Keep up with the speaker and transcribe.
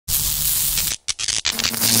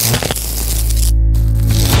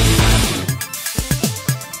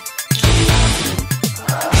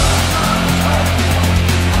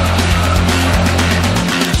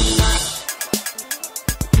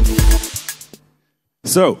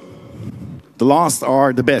So, the last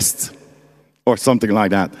are the best, or something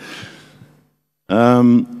like that.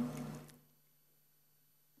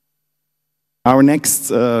 Our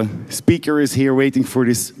next speaker is here waiting for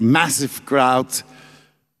this massive crowd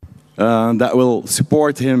that will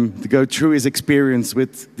support him to go through his experience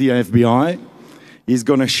with the FBI. He's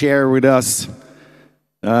going to share with us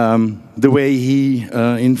the way he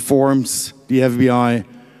informs the FBI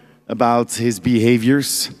about his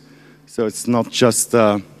behaviors. So it's not just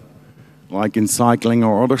like in cycling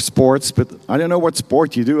or other sports, but I don't know what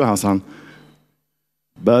sport you do, Hasan.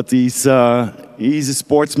 But he's a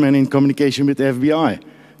sportsman in communication with the FBI.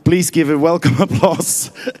 Please give a welcome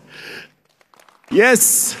applause.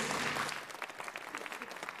 Yes.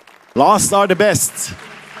 Last are the best.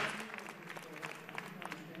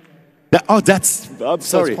 I'm sorry.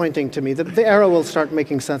 So it's pointing to me. The arrow will start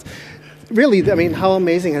making sense. Really, I mean, how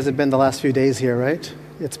amazing has it been the last few days here, right?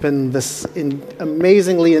 It's been this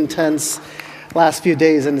amazingly intense last few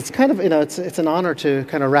days, and it's kind of, it's an honor to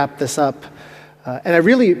kind of wrap this up. And I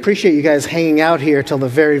really appreciate you guys hanging out here till the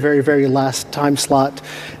very, very, very last time slot.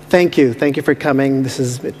 Thank you for coming.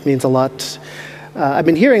 It means a lot. I've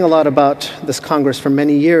been hearing a lot about this Congress for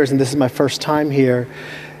many years, and this is my first time here.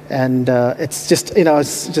 And it's just, I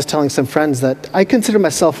was just telling some friends that I consider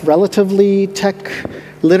myself relatively tech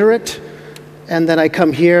literate. And then I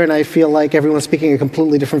come here and I feel like everyone's speaking a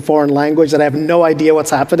completely different foreign language that I have no idea what's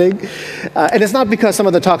happening. And it's not because some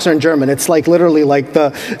of the talks are in German. It's like literally like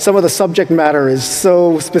some of the subject matter is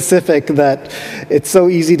so specific that it's so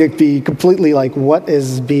easy to be completely like, what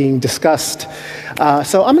is being discussed?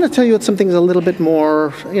 So I'm going to tell you some things a little bit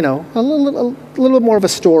more, a little bit more of a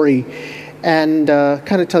story, and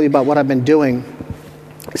kind of tell you about what I've been doing.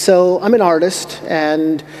 So I'm an artist,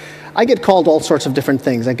 and I get called all sorts of different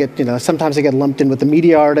things. Sometimes I get lumped in with the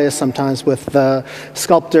media artists, sometimes with the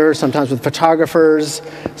sculptors, sometimes with photographers,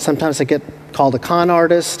 sometimes I get called a con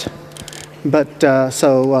artist. But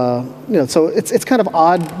so it's kind of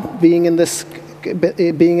odd being in this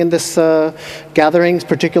gatherings,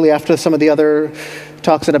 particularly after some of the other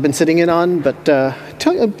talks that I've been sitting in on. But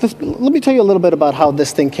let me tell you a little bit about how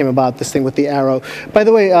this thing came about, this thing with the arrow. By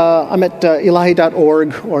the way, I'm at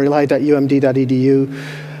elahi.org or elahi.umd.edu.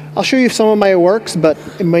 I'll show you some of my works, but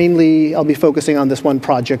mainly I'll be focusing on this one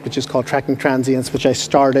project, which is called Tracking Transience, which I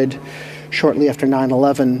started shortly after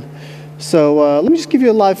 9/11. So let me just give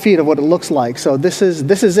you a live feed of what it looks like. So this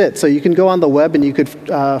is it. So you can go on the web and you could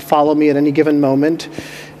follow me at any given moment.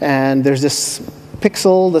 And there's this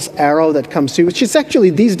pixel, this arrow that comes through, which is actually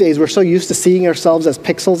these days we're so used to seeing ourselves as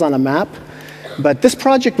pixels on a map. But this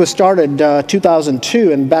project was started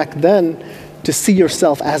 2002, and back then, to see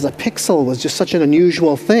yourself as a pixel was just such an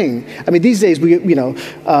unusual thing. I mean, these days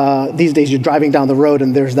these days you're driving down the road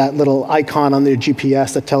and there's that little icon on your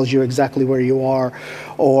GPS that tells you exactly where you are,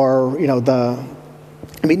 or like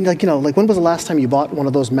when was the last time you bought one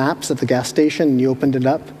of those maps at the gas station and you opened it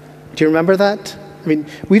up? Do you remember that? I mean,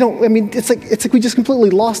 it's like we just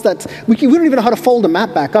completely lost that. We don't even know how to fold a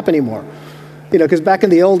map back up anymore. Because back in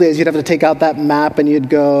the old days, you'd have to take out that map and you'd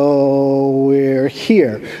go, we're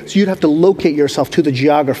here. So you'd have to locate yourself to the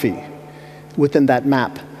geography within that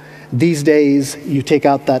map. These days, you take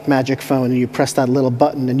out that magic phone and you press that little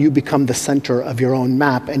button and you become the center of your own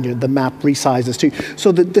map, and the map resizes too.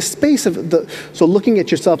 So the space so looking at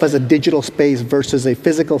yourself as a digital space versus a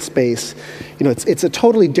physical space, it's a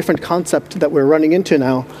totally different concept that we're running into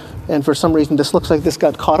now. And for some reason, this looks like this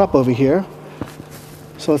got caught up over here.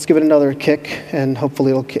 So let's give it another kick, and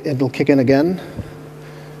hopefully it'll kick in again.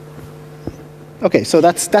 Okay, so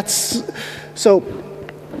this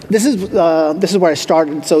is where I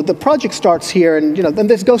started. So the project starts here, and then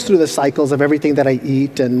this goes through the cycles of everything that I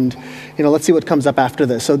eat, and let's see what comes up after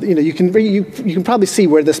this. So you can probably see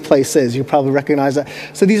where this place is. You probably recognize that.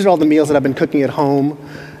 So these are all the meals that I've been cooking at home.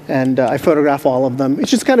 And I photograph all of them. It's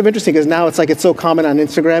just kind of interesting because now it's so common on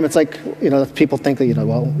Instagram. It's like, people think that,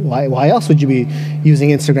 well, why else would you be using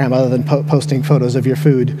Instagram other than posting photos of your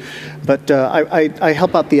food? But I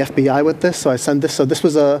help out the FBI with this, so I send this. So this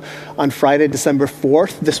was on Friday, December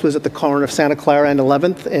 4th. This was at the corner of Santa Clara and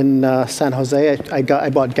 11th in San Jose. I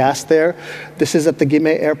bought gas there. This is at the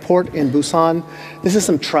Gime Airport in Busan. This is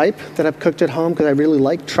some tripe that I've cooked at home because I really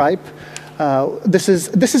like tripe. This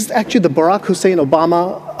is actually the Barack Hussein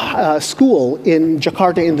Obama school in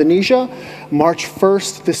Jakarta, Indonesia, March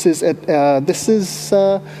 1st. This is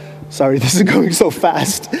Sorry, this is going so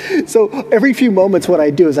fast. So every few moments, what I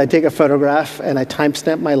do is I take a photograph and I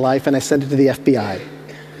timestamp my life and I send it to the FBI.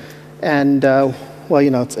 And well, you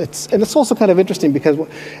know, it's also kind of interesting because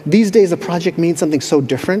these days the project means something so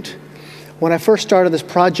different. When I first started this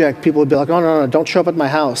project, people would be like, "Oh no, don't show up at my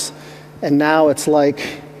house." And now it's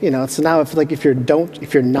like, you know, it's like if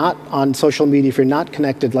you're not on social media, if you're not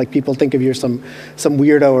connected, like people think of you as some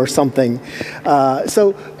weirdo or something.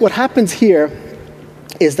 So what happens here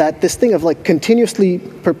is that this thing of like continuously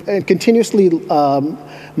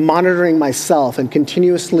monitoring myself and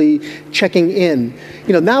continuously checking in.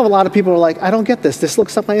 You know, now a lot of people are like, I don't get this. This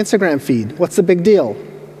looks like my Instagram feed. What's the big deal?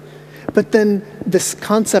 But then this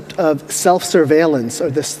concept of self-surveillance,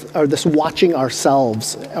 or this watching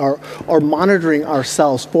ourselves, or monitoring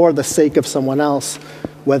ourselves for the sake of someone else,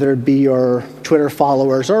 whether it be your Twitter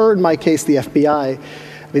followers, or in my case, the FBI.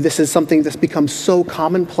 I mean, this is something that's become so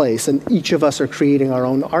commonplace, and each of us are creating our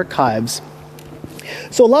own archives.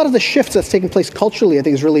 So a lot of the shifts that's taking place culturally, I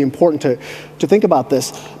think, is really important to think about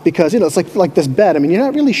this, because, you know, it's like this bed. I mean, you're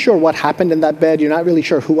not really sure what happened in that bed. You're not really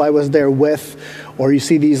sure who I was there with, or you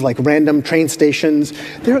see these like random train stations.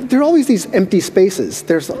 There are always these empty spaces.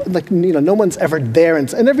 There's like, you know, no one's ever there,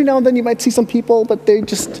 and every now and then you might see some people, but they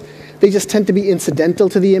just tend to be incidental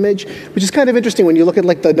to the image, which is kind of interesting when you look at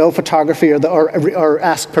like the no photography or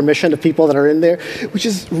ask permission of people that are in there, which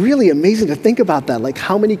is really amazing to think about that. Like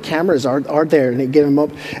how many cameras are there in a given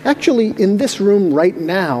moment? Actually, in this room right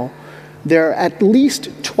now, there are at least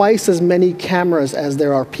twice as many cameras as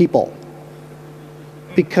there are people.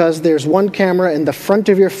 Because there's one camera in the front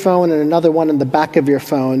of your phone and another one in the back of your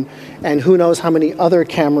phone, and who knows how many other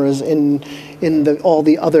cameras in all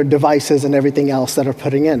the other devices and everything else that are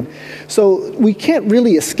putting in. So we can't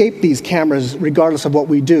really escape these cameras regardless of what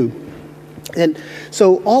we do. And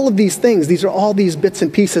so all of these things, these are all these bits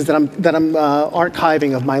and pieces that I'm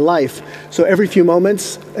archiving of my life. So every few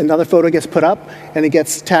moments, another photo gets put up, and it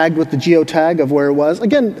gets tagged with the geotag of where it was.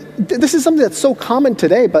 Again, this is something that's so common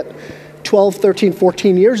today, but 12, 13,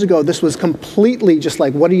 14 years ago, this was completely just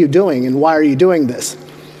like, what are you doing and why are you doing this?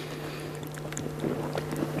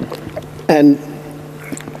 And,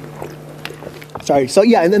 sorry, so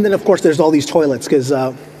yeah, and then of course there's all these toilets, because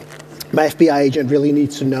my FBI agent really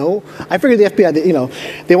needs to know. I figured the FBI, you know,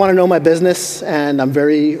 they want to know my business, and I'm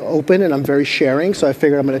very open and I'm very sharing, so I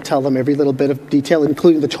figured I'm going to tell them every little bit of detail,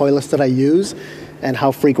 including the toilets that I use and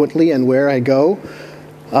how frequently and where I go.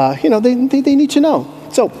 You know, they need to know.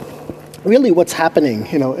 So really what's happening,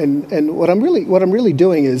 you know, and what I'm really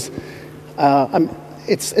doing is,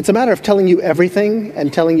 it's a matter of telling you everything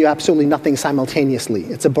and telling you absolutely nothing simultaneously.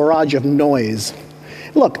 It's a barrage of noise.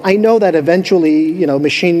 Look, I know that eventually, you know,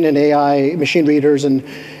 machine readers and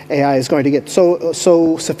AI is going to get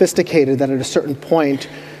so sophisticated that at a certain point,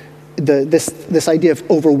 this idea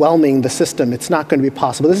of overwhelming the system, it's not going to be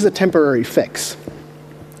possible. This is a temporary fix.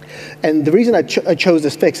 And the reason I chose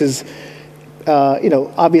this fix is, you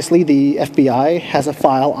know, obviously the FBI has a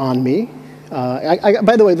file on me.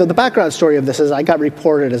 By the way, the background story of this is I got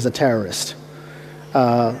reported as a terrorist.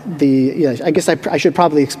 I guess I should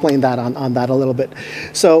probably explain that on that a little bit.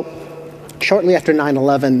 So shortly after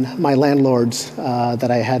 9/11, my landlords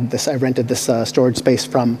that I rented this storage space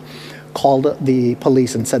from called the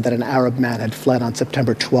police and said that an Arab man had fled on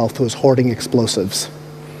September 12th who was hoarding explosives.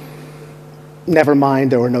 Never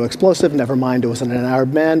mind, there were no explosives. Never mind, it wasn't an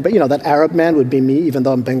Arab man. But, you know, that Arab man would be me, even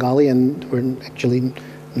though I'm Bengali and we're actually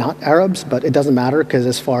not Arabs. But it doesn't matter, because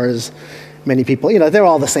as far as many people, you know, they're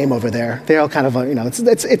all the same over there. They're all kind of, you know, it's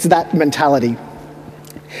that mentality.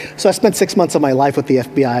 So I spent 6 months of my life with the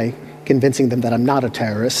FBI convincing them that I'm not a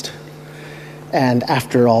terrorist. And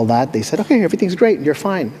after all that, they said, okay, everything's great, you're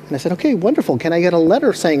fine. And I said, okay, wonderful. Can I get a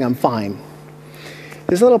letter saying I'm fine?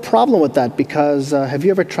 There's a little problem with that, because have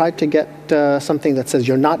you ever tried to get something that says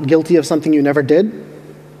you're not guilty of something you never did?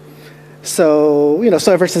 So, you know,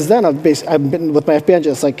 so ever since then, I've been with my FBI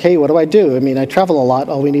just like, hey, what do I do? I mean, I travel a lot.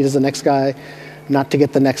 All we need is the next guy not to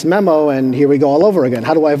get the next memo, and here we go all over again.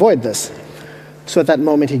 How do I avoid this? So at that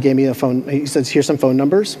moment, he gave me a phone. He says, here's some phone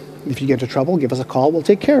numbers. If you get into trouble, give us a call. We'll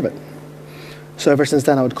take care of it. So ever since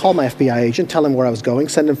then, I would call my FBI agent, tell him where I was going,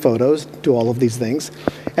 send him photos, do all of these things.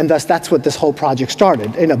 And thus, that's what this whole project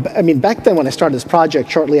started. You know, I mean, back then when I started this project,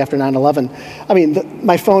 shortly after 9/11, I mean,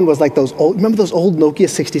 my phone was like those old, remember those old Nokia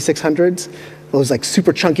 6600s? Those like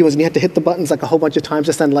super chunky ones, and you had to hit the buttons like a whole bunch of times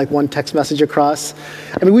to send like one text message across.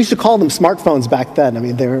 I mean, we used to call them smartphones back then. I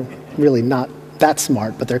mean, they're really not that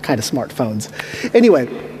smart, but they're kind of smartphones. Anyway,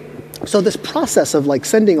 so this process of like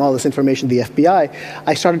sending all this information to the FBI,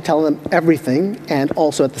 I started telling them everything, and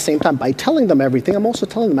also at the same time, by telling them everything, I'm also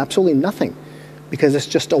telling them absolutely nothing. because it's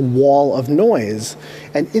just a wall of noise.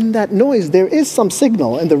 And in that noise, there is some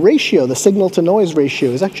signal, and the ratio, the signal-to-noise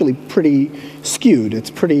ratio, is actually pretty skewed.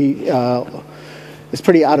 It's pretty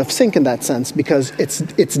out of sync in that sense, because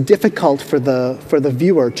it's difficult for the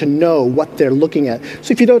viewer to know what they're looking at.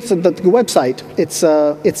 So if you notice the website,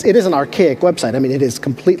 it is an archaic website. I mean, it is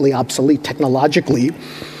completely obsolete technologically,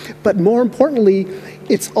 but more importantly,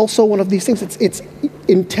 it's also one of these things. It's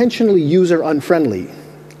intentionally user unfriendly.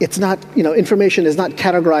 It's not, information is not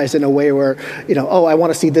categorized in a way where, oh, I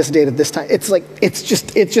want to see this date at this time. It's like,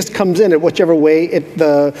 it just comes in whichever way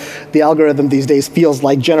the algorithm these days feels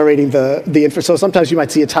like generating the info. So sometimes you might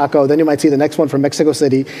see a taco, then you might see the next one from Mexico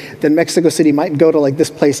City. Then Mexico City might go to like this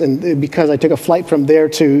place, and because I took a flight from there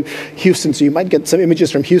to Houston, so you might get some images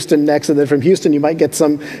from Houston next, and then from Houston you might get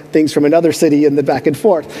some things from another city, and then back and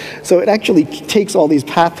forth. So it actually takes all these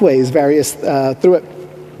pathways, various through it.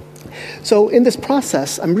 So in this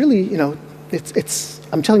process, I'm really,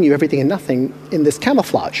 I'm telling you everything and nothing in this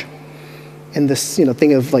camouflage, in this,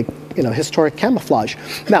 thing of like, historic camouflage.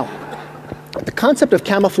 Now, the concept of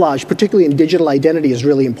camouflage, particularly in digital identity, is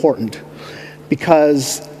really important,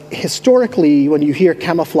 because historically, when you hear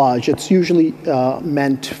camouflage, it's usually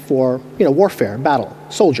meant for, warfare, battle,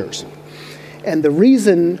 soldiers. And the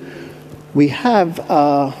reason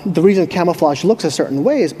the reason camouflage looks a certain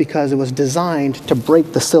way is because it was designed to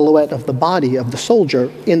break the silhouette of the body of the soldier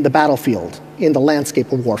in the battlefield, in the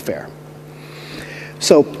landscape of warfare.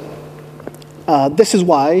 So this is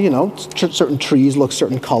why, certain trees look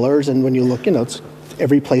certain colors, and when you look, it's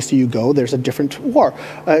every place that you go, there's a different war.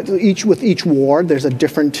 With each war, there's a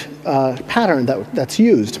different pattern that's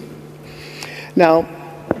used. Now,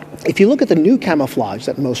 if you look at the new camouflage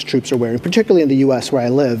that most troops are wearing, particularly in the US where I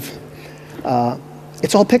live,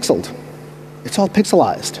 it's all pixeled. It's all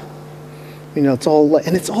pixelized. It's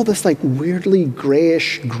all this like weirdly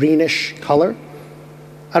grayish, greenish color.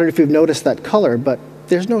 I don't know if you've noticed that color, but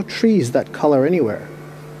there's no trees that color anywhere.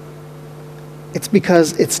 It's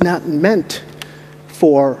because it's not meant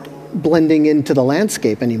for blending into the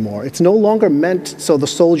landscape anymore. It's no longer meant so the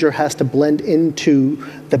soldier has to blend into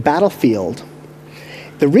the battlefield.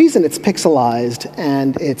 The reason it's pixelized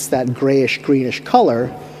and it's that grayish, greenish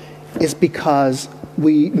color is because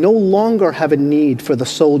we no longer have a need for the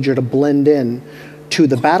soldier to blend in to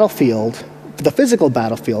the battlefield, the physical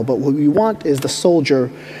battlefield, but what we want is the soldier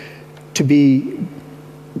so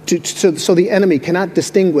the enemy cannot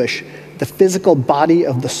distinguish the physical body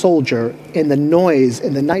of the soldier in the noise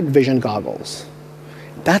in the night vision goggles.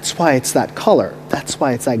 That's why it's that color. That's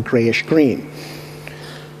why it's that grayish green.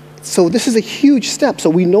 So this is a huge step.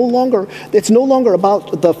 So it's no longer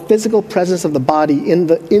about the physical presence of the body in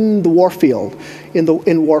the warfield,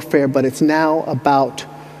 in warfare, but it's now about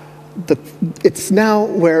it's now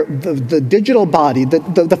where the digital body,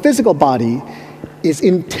 the physical body, is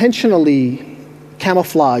intentionally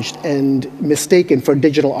camouflaged and mistaken for a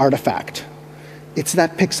digital artifact. It's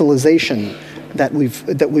that pixelization that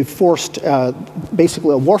we've forced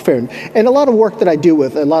basically a warfare. And a lot of work that I do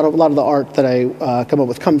with, a lot of the art that I come up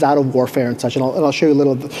with comes out of warfare and such, and I'll show you a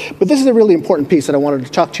little bit. But this is a really important piece that I wanted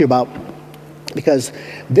to talk to you about, because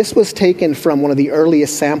this was taken from one of the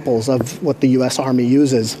earliest samples of what the US Army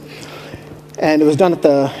uses. And it was done at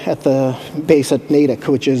the base at Natick,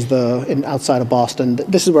 which is outside of Boston.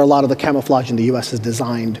 This is where a lot of the camouflage in the US is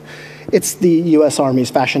designed. It's the US Army's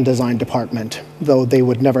fashion design department, though they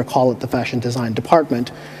would never call it the fashion design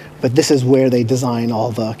department. But this is where they design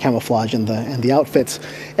all the camouflage and the outfits.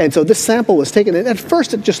 And so this sample was taken, and at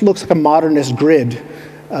first it just looks like a modernist grid,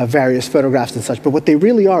 various photographs and such. But what they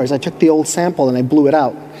really are is I took the old sample and I blew it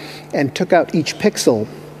out and took out each pixel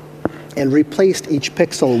and replaced each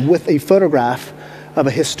pixel with a photograph of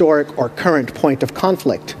a historic or current point of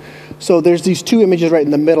conflict. So there's these two images right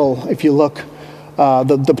in the middle, if you look,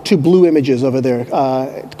 the two blue images over there,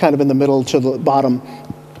 kind of in the middle to the bottom.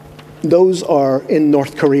 Those are in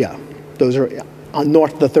North Korea. Those are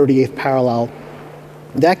north of the 38th parallel.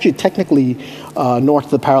 They're actually technically north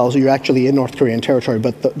of the parallel, so you're actually in North Korean territory,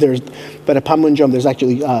 but at Panmunjom there's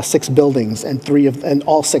actually 6 buildings, and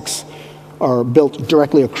all 6 are built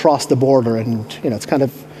directly across the border, and it's kind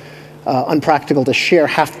of unpractical to share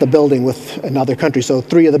half the building with another country. So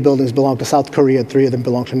 3 of the buildings belong to South Korea, 3 of them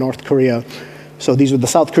belong to North Korea. So these are the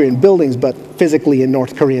South Korean buildings, but physically in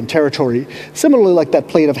North Korean territory. Similarly, like that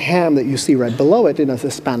plate of ham that you see right below it, it's a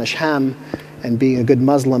Spanish ham. And being a good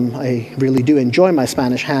Muslim, I really do enjoy my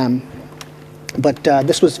Spanish ham. But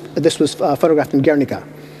this was photographed in Guernica,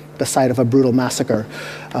 the site of a brutal massacre.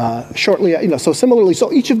 Shortly, so similarly,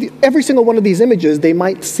 so every single one of these images, they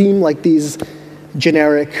might seem like these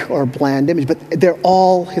generic or bland image, but they're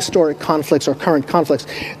all historic conflicts or current conflicts.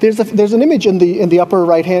 There's an image in the upper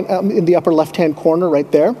right hand, in the upper left hand corner,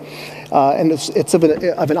 right there, and it's of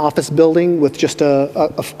an office building with just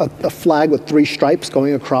a flag with 3 stripes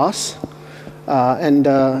going across, and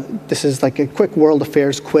this is like a quick world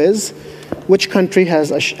affairs quiz. Which country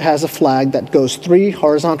has a flag that goes 3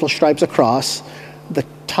 horizontal stripes across? The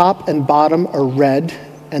top and bottom are red,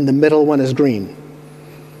 and the middle one is green.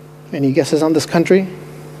 Any guesses on this country?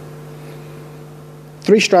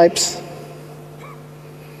 3 stripes,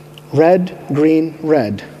 red, green,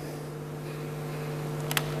 red.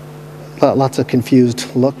 Lots of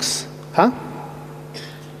confused looks. Huh?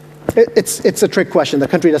 It's a trick question. The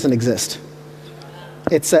country doesn't exist.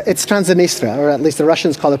 It's Transnistria, or at least the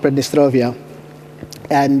Russians call it Prednistrovia.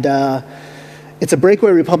 And it's a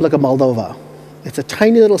breakaway republic of Moldova. It's a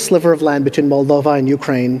tiny little sliver of land between Moldova and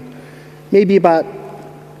Ukraine, maybe about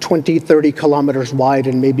 20, 30 kilometers wide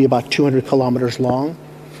and maybe about 200 kilometers long.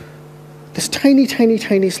 This tiny, tiny,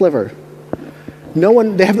 tiny sliver. No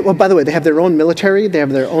one, by the way, they have their own military, they have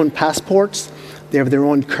their own passports, they have their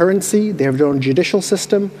own currency, they have their own judicial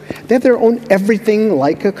system, they have their own everything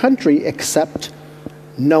like a country, except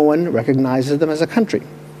no one recognizes them as a country.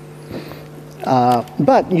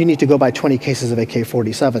 But you need to go buy 20 cases of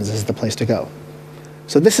AK-47s, this is the place to go.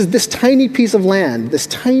 So this tiny piece of land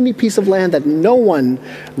that no one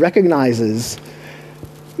recognizes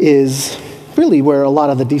is really where a lot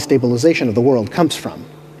of the destabilization of the world comes from.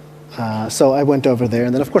 So I went over there,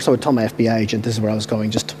 and then of course I would tell my FBI agent this is where I was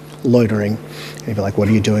going, just loitering. And he'd be like, what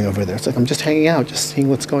are you doing over there? It's like, I'm just hanging out, just seeing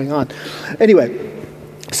what's going on. Anyway,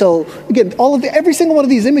 so again, every single one of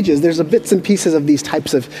these images, there's bits and pieces of these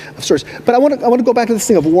types of stories. But I want to go back to this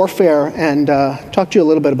thing of warfare and talk to you a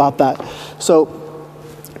little bit about that. So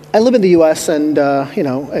I live in the U.S. and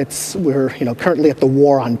we're currently at the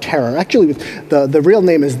war on terror. Actually, the real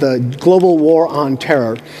name is the Global War on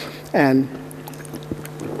Terror, and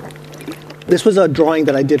this was a drawing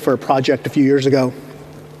that I did for a project a few years ago.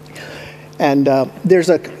 And there's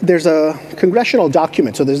a congressional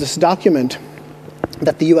document. So there's this document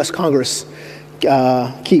that the U.S. Congress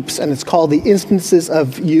keeps, and it's called the Instances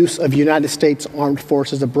of Use of United States Armed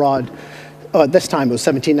Forces Abroad. This time it was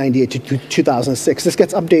 1798 to 2006. This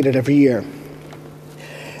gets updated every year.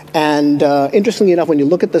 And interestingly enough, when you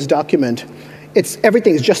look at this document,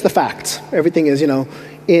 everything is just the facts. Everything is, in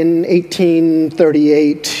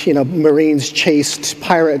 1838, Marines chased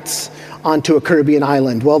pirates onto a Caribbean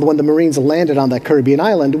island. Well, when the Marines landed on that Caribbean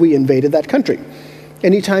island, we invaded that country.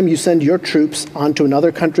 Anytime you send your troops onto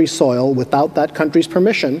another country's soil without that country's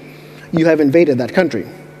permission, you have invaded that country.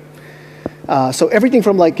 So everything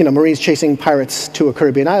from Marines chasing pirates to a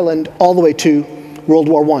Caribbean island all the way to World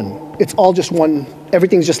War I. It's all just one,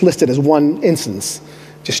 everything's just listed as one instance,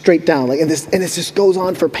 just straight down. And this just goes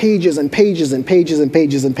on for pages and pages and pages and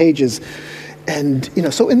pages and pages. And,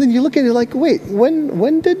 and then you look at it like, wait,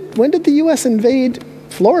 when did the US invade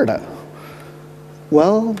Florida?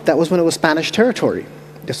 Well, that was when it was Spanish territory.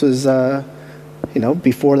 This was,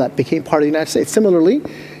 before that became part of the United States. Similarly,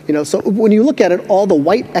 so when you look at it, all the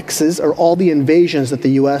white X's are all the invasions that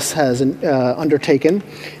the U.S. has undertaken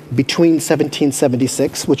between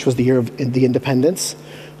 1776, which was the year of the independence,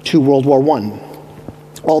 to World War I.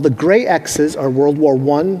 All the gray X's are World War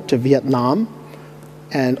I to Vietnam,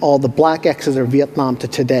 and all the black X's are Vietnam to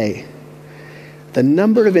today. The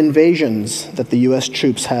number of invasions that the U.S.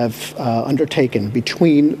 troops have undertaken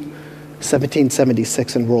between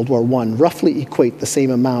 1776 and World War I roughly equate the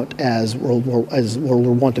same amount as World War I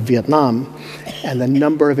to Vietnam, and the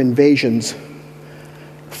number of invasions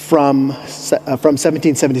from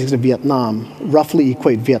 1776 to Vietnam roughly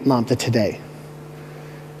equate Vietnam to today.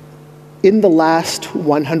 In the last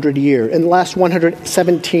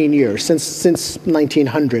 117 years, since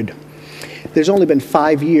 1900, there's only been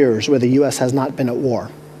 5 years where the U.S. has not been at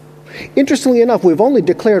war. Interestingly enough, we've only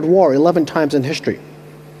declared war 11 times in history.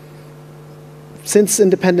 Since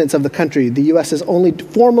independence of the country, the U.S. has only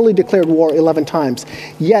formally declared war 11 times.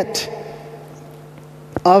 Yet,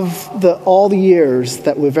 of all the years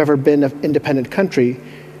that we've ever been an independent country,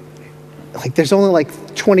 there's only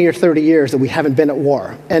 20 or 30 years that we haven't been at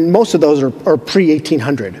war. And most of those are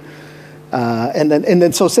pre-1800. And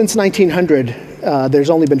then so since 1900, there's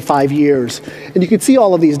only been 5 years. And you can see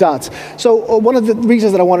all of these dots. So one of the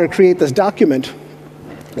reasons that I wanted to create this document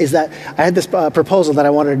is that I had this proposal that I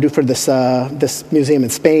wanted to do for this museum in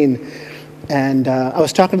Spain. And I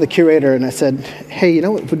was talking to the curator, and I said, hey, it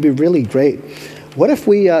would be really great. What if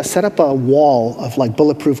we set up a wall of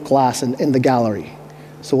bulletproof glass in the gallery?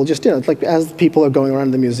 So we'll just, as people are going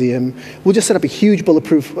around the museum, we'll just set up a huge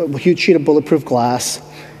sheet of bulletproof glass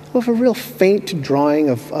we'll have a real faint drawing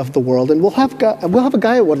of the world, and we'll have a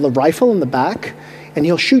guy with a rifle in the back, and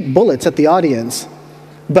he'll shoot bullets at the audience,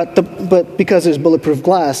 but because there's bulletproof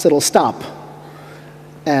glass, it'll stop.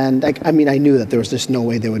 And I mean, I knew that there was just no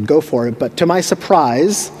way they would go for it, but to my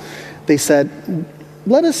surprise, they said,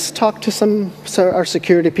 let us talk to our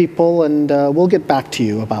security people, and we'll get back to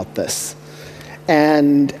you about this.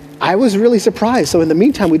 And I was really surprised. So in the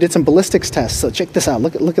meantime, we did some ballistics tests. So check this out.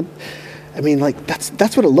 Look at. I mean, like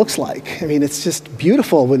that's what it looks like. I mean, it's just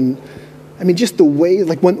beautiful just the way,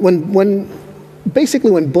 like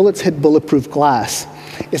basically when bullets hit bulletproof glass,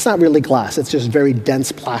 it's not really glass. It's just very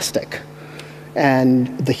dense plastic,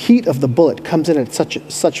 and the heat of the bullet comes in at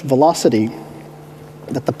such velocity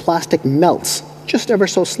that the plastic melts just ever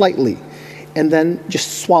so slightly, and then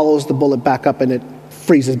just swallows the bullet back up, and it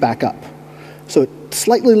freezes back up. So it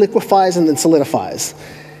slightly liquefies and then solidifies.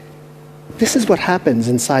 This is what happens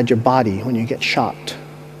inside your body when you get shot,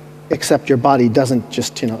 except your body doesn't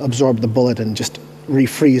just absorb the bullet and just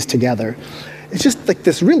refreeze together. It's just like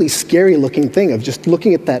this really scary looking thing of just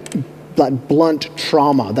looking at that blunt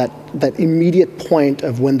trauma, that immediate point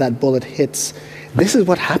of when that bullet hits. This is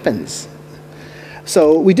what happens.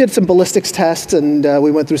 So we did some ballistics tests, and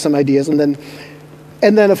we went through some ideas, and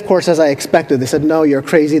then of course, as I expected, they said, no, you're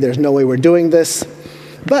crazy, there's no way we're doing this.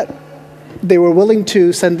 But they were willing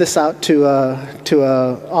to send this out to a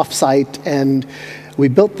off-site, and we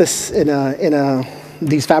built this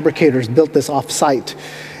these fabricators built this off-site.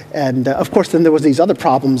 And of course, then there was these other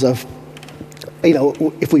problems of,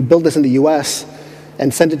 if we build this in the US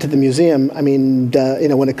and send it to the museum, I mean,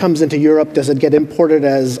 when it comes into Europe, does it get imported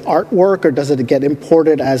as artwork, or does it get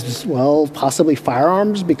imported as, well, possibly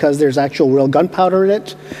firearms because there's actual real gunpowder in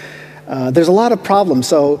it? There's a lot of problems.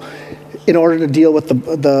 So in order to deal with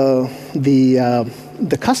the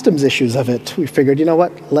customs issues of it, we figured, you know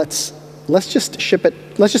what, let's just ship it,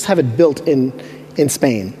 let's just have it built in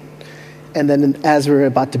Spain. And then as we were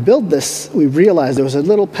about to build this, we realized there was a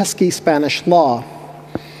little pesky Spanish law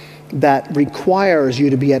that requires you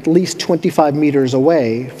to be at least 25 meters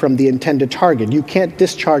away from the intended target. You can't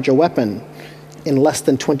discharge a weapon in less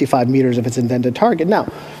than 25 meters of its intended target. Now,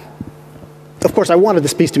 of course, I wanted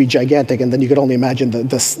this piece to be gigantic, and then you could only imagine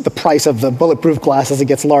the price of the bulletproof glass as it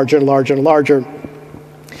gets larger and larger and larger.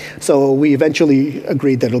 So we eventually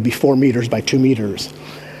agreed that it'll be 4 meters by 2 meters.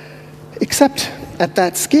 Except at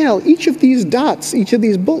that scale, each of these dots, each of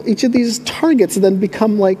these targets then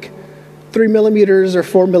become like 3 millimeters or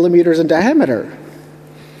 4 millimeters in diameter.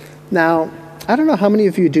 Now, I don't know how many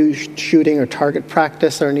of you do shooting or target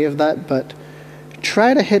practice or any of that, but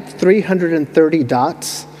try to hit 330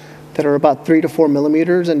 dots that are about 3 to 4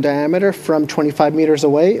 millimeters in diameter from 25 meters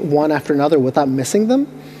away, one after another, without missing them.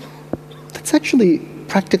 That's actually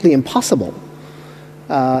practically impossible.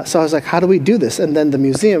 So I was like, how do we do this? And then the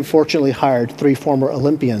museum fortunately hired 3 former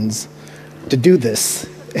Olympians to do this.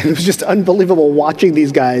 And it was just unbelievable watching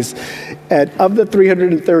these guys. And of the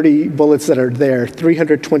 330 bullets that are there,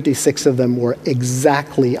 326 of them were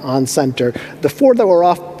exactly on center. The 4 that were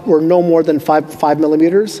off were no more than 5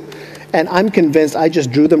 millimeters. And I'm convinced I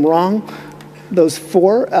just drew them wrong. Those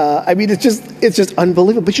 4, I mean, it's just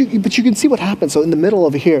unbelievable. But you can see what happens. So in the middle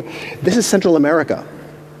over here, this is Central America.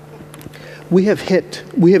 We have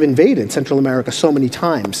invaded Central America so many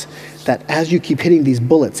times that as you keep hitting these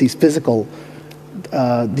bullets, these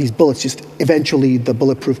bullets, just eventually the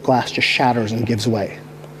bulletproof glass just shatters and gives way.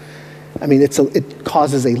 I mean, it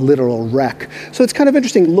causes a literal wreck. So it's kind of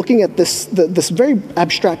interesting looking at this very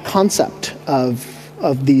abstract concept of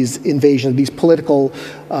these invasions, these political,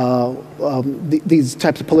 these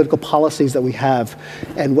types of political policies that we have,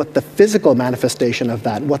 and what the physical manifestation of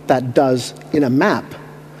that, what that does in a map.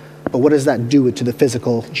 But what does that do to the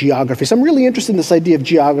physical geography? So I'm really interested in this idea of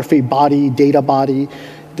geography, body, data body,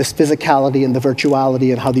 this physicality and the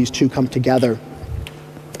virtuality, and how these two come together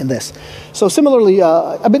in this. So similarly,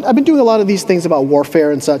 I've been doing a lot of these things about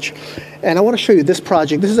warfare and such, and I want to show you this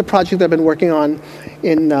project. This is a project that I've been working on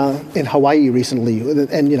in Hawaii recently.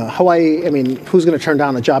 And Hawaii, I mean, who's going to turn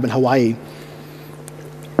down a job in Hawaii?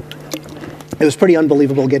 It was pretty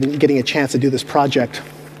unbelievable getting a chance to do this project.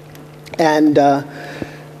 And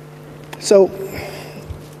so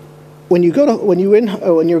and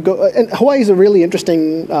Hawaii is a really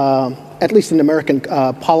interesting, at least in American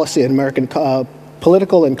policy and American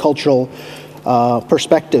political and cultural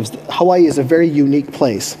perspectives. Hawaii is a very unique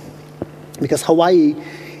place because Hawaii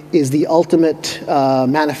is the ultimate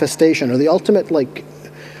manifestation, or the ultimate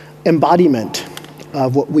embodiment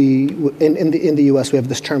of what we in the U.S. we have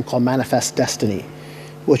this term called manifest destiny.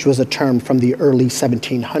 which was a term from the early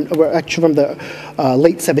 1700s, or actually from the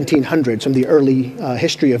late 1700s, from the early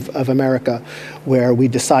history of America, where we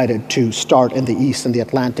decided to start in the east and the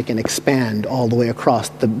Atlantic and expand all the way across,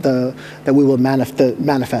 that we will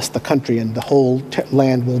manifest the country and the whole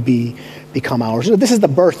land will become ours. So this is the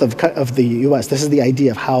birth of the U.S. This is the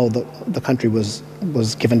idea of how the country was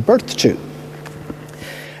given birth to.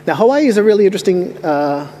 Now, Hawaii is a really interesting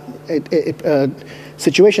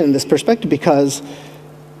situation in this perspective, because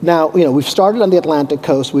now, we've started on the Atlantic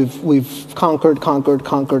coast, we've conquered,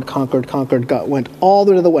 went all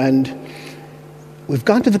the way to the wind, we've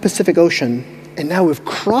gone to the Pacific Ocean, and now we've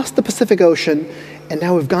crossed the Pacific Ocean, and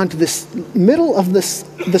now we've gone to this middle of this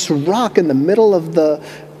rock in the middle of the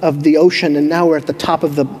ocean, and now we're at the top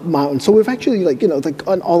of the mountain. So we've actually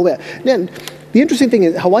gone all the way. And the interesting thing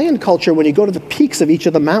is, Hawaiian culture, when you go to the peaks of each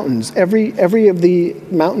of the mountains, every of the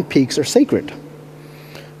mountain peaks are sacred.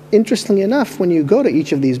 Interestingly enough, when you go to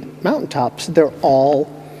each of these mountaintops, they're almost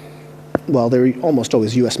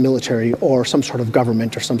always U.S. military or some sort of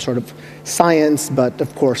government or some sort of science, but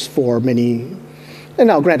of course for many, and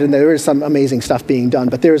now granted there is some amazing stuff being done,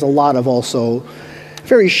 but there's a lot of also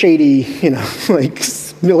very shady, like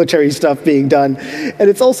military stuff being done. And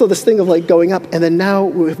it's also this thing of like going up, and then now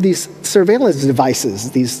with these surveillance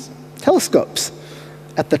devices, these telescopes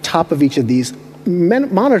at the top of each of these,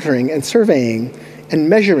 monitoring and surveying and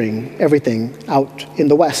measuring everything out in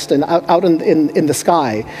the west and out in the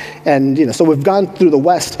sky. And so we've gone through the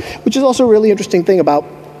west, which is also a really interesting thing about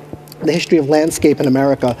the history of landscape in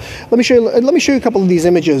America. Let me show you a couple of these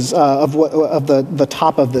images of the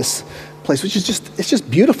top of this place, which is just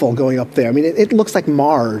beautiful going up there. I mean, it looks like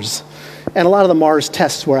Mars, and a lot of the Mars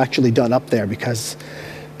tests were actually done up there because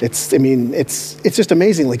it's just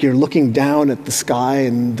amazing. Like, you're looking down at the sky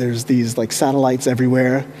and there's these like satellites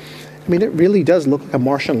everywhere. I mean, it really does look like a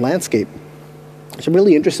Martian landscape. So I'm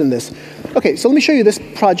really interested in this. Okay, so let me show you this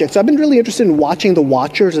project. So I've been really interested in watching the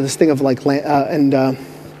watchers of this thing of like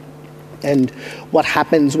and what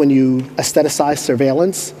happens when you aestheticize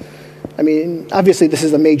surveillance. I mean, obviously this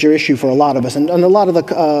is a major issue for a lot of us, and a lot of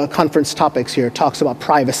the conference topics here talks about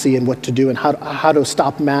privacy and what to do and how to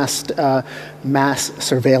stop mass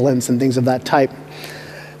surveillance and things of that type.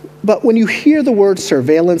 But when you hear the word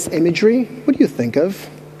surveillance imagery, what do you think of?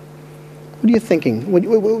 What are you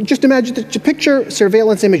thinking? Just imagine, picture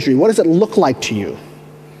surveillance imagery. What does it look like to you?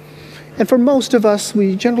 And for most of us,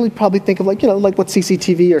 we generally probably think of like what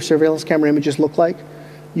CCTV or surveillance camera images look like.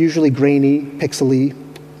 Usually grainy, pixely,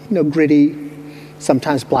 gritty,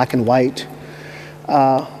 sometimes black and white.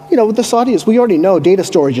 With this audience, we already know data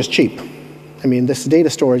storage is cheap. I mean, this data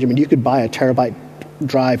storage, you could buy a terabyte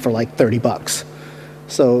drive for like $30.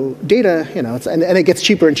 So data, and it gets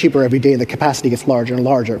cheaper and cheaper every day, and the capacity gets larger and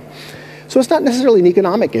larger. So it's not necessarily an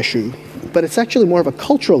economic issue, but it's actually more of a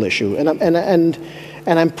cultural issue.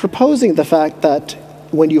 And I'm proposing the fact that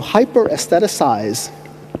when you hyper-aestheticize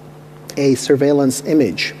a surveillance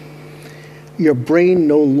image, your brain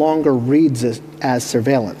no longer reads it as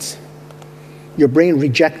surveillance. Your brain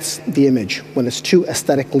rejects the image when it's too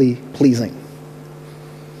aesthetically pleasing.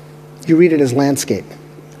 You read it as landscape,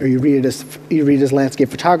 or you read it as landscape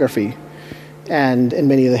photography. And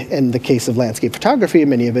in the case of landscape photography,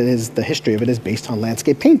 the history of it is based on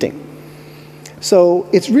landscape painting. So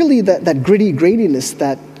it's really that gritty graininess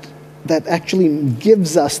that actually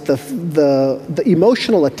gives us the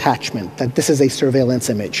emotional attachment that this is a surveillance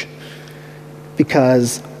image.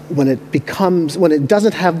 Because when it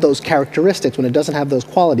doesn't have those characteristics, when it doesn't have those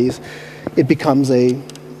qualities, it becomes a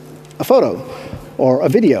photo or a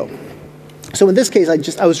video. So in this case,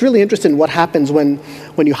 I was really interested in what happens when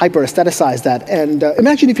you hyper-aestheticize that. And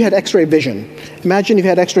imagine if you had X-ray vision. Imagine if you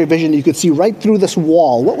had X-ray vision, you could see right through this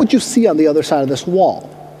wall. What would you see on the other side of this wall?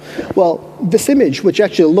 Well, this image, which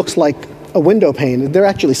actually looks like a window pane, they're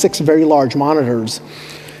actually 6 very large monitors.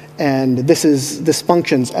 And this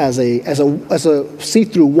functions as a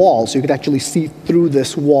see-through wall, so you could actually see through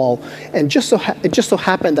this wall. And it just so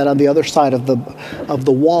happened that on the other side of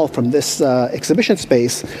the wall from this exhibition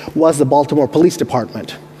space was the Baltimore Police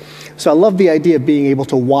Department. So I love the idea of being able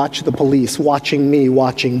to watch the police, watching me,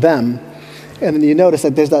 watching them. And then you notice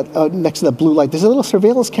that there's that next to the blue light, there's a little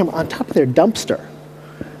surveillance camera on top of their dumpster,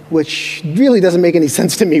 which really doesn't make any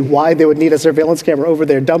sense to me why they would need a surveillance camera over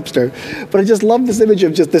their dumpster. But I just love this image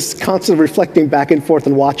of just this constant reflecting back and forth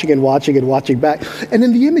and watching and watching and watching back. And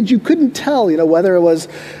in the image, you couldn't tell, whether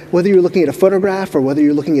you're looking at a photograph or whether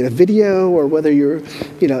you're looking at a video or whether you're,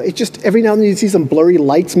 it just, every now and then you see some blurry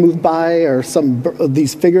lights move by or some of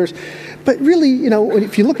these figures. But really,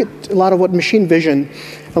 if you look at a lot of what machine vision,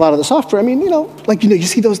 a lot of the software, you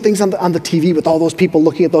see those things on the TV with all those people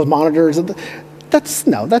looking at those monitors. That's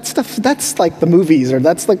stuff, that's like the movies, or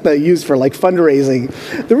that's like the used for like fundraising.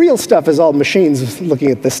 The real stuff is all machines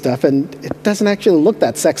looking at this stuff, and it doesn't actually look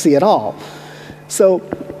that sexy at all. So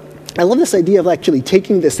I love this idea of actually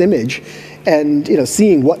taking this image and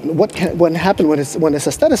seeing what happens when it's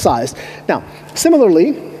aestheticized. Now,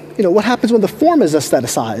 similarly, what happens when the form is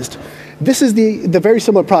aestheticized? This is the very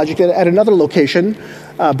similar project at another location,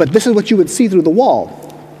 but this is what you would see through the wall.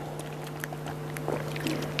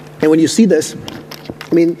 And when you see this,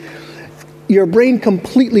 I mean, your brain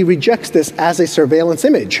completely rejects this as a surveillance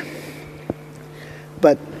image.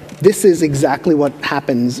 But this is exactly what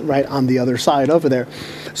happens right on the other side over there.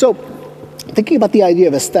 So thinking about the idea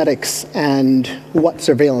of aesthetics and what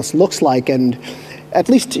surveillance looks like, and at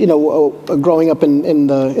least growing up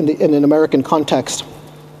in an American context,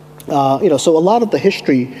 so a lot of the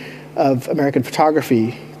history of American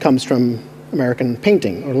photography comes from American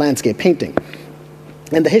painting or landscape painting.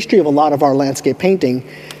 And the history of a lot of our landscape painting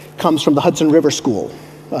comes from the Hudson River School,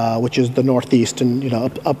 which is the Northeast and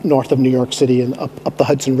up north of New York City and up the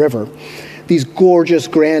Hudson River. These gorgeous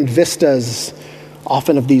grand vistas,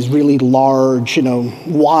 often of these really large,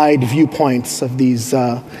 wide viewpoints of these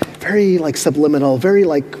very like subliminal, very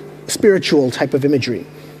like spiritual type of imagery.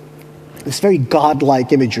 This very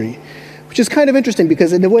godlike imagery, which is kind of interesting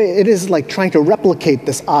because in a way it is like trying to replicate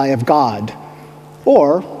this eye of God.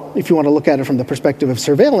 Or, if you want to look at it from the perspective of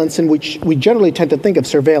surveillance, in which we generally tend to think of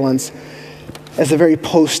surveillance as a very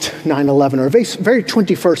post-9/11 or a very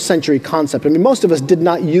 21st century concept. I mean, most of us did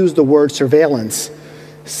not use the word surveillance,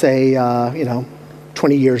 say,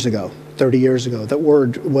 20 years ago, 30 years ago. That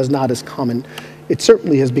word was not as common. It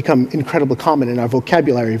certainly has become incredibly common in our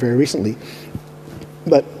vocabulary very recently.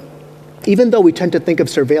 But even though we tend to think of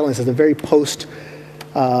surveillance as a very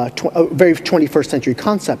very 21st century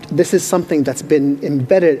concept, this is something that's been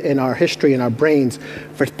embedded in our history, in our brains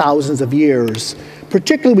for thousands of years,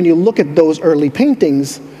 particularly when you look at those early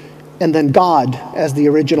paintings and then God as the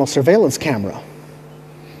original surveillance camera.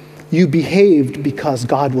 You behaved because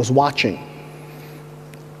God was watching.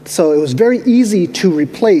 So it was very easy to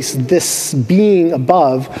replace this being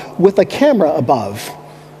above with a camera above.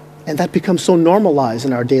 And that becomes so normalized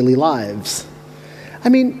in our daily lives. I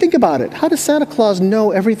mean, think about it. How does Santa Claus know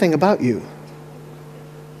everything about you?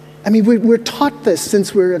 I mean, we're taught this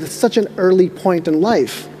since we're at such an early point in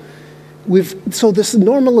life. So this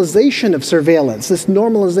normalization of surveillance, this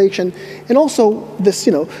normalization, and also this,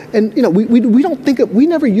 we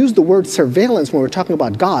never use the word surveillance when we're talking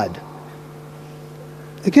about God.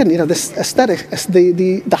 Again, this aesthetic,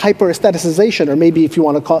 the hyper-aestheticization, or maybe if you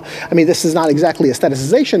want to call, I mean, this is not exactly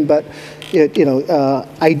aestheticization, but,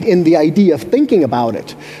 in the idea of thinking about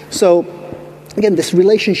it. So, again, this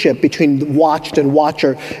relationship between watched and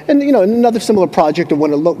watcher, and, another similar project of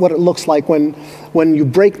what it looks like when you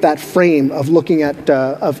break that frame of looking at,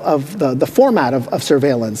 the format of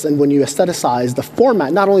surveillance, and when you aestheticize the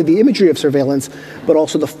format, not only the imagery of surveillance, but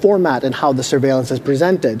also the format and how the surveillance is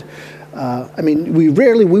presented. I mean, we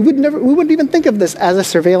wouldn't even think of this as a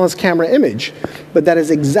surveillance camera image, but that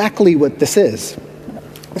is exactly what this is.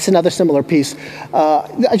 It's another similar piece.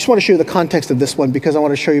 I just want to show you the context of this one because I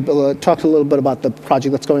want to show you, talk a little bit about the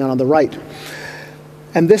project that's going on the right.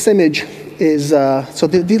 And this image is, so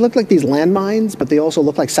they look like these landmines, but they also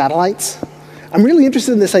look like satellites. I'm really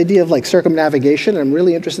interested in this idea of like circumnavigation. I'm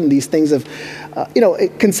really interested in these things of,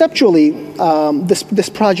 conceptually, this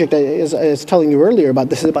project, as I was telling you earlier about,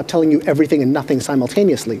 this is about telling you everything and nothing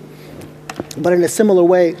simultaneously. But in a similar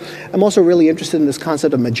way, I'm also really interested in this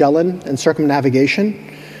concept of Magellan and circumnavigation,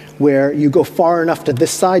 where you go far enough to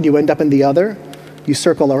this side, you end up in the other, you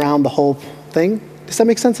circle around the whole thing. Does that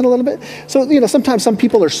make sense in a little bit? So, sometimes some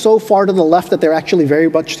people are so far to the left that they're actually very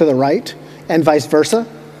much to the right, and vice versa.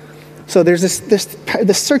 So there's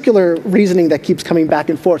this circular reasoning that keeps coming back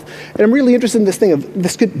and forth. And I'm really interested in this thing of,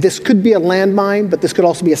 this could be a landmine, but this could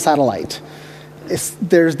also be a satellite.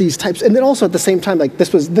 There's these types, and then also at the same time, like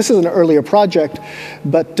this is an earlier project,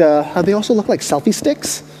 but how they also look like selfie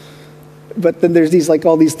sticks. But then there's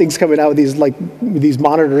all these things coming out with these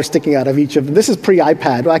monitors sticking out of each of them. This is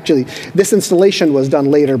pre-iPad. Well, actually, this installation was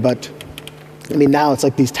done later, but I mean, now it's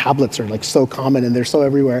like these tablets are like so common and they're so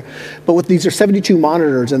everywhere. But these are 72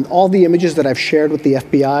 monitors, and all the images that I've shared with the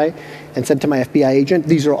FBI and sent to my FBI agent,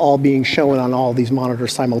 these are all being shown on all these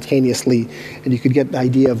monitors simultaneously, and you could get the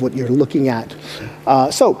idea of what you're looking at.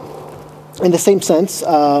 So, in the same sense,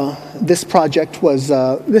 this project was,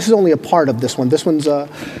 this is only a part of this one. This one's about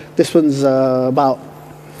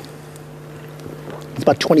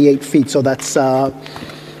 28 feet, so that's,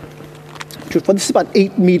 this is about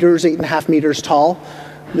 8.5 meters tall.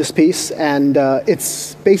 this piece, and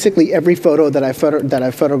it's basically every photo that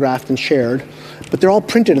I photographed and shared, but they're all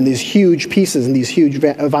printed in these huge pieces, in these huge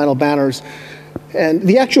vinyl banners. And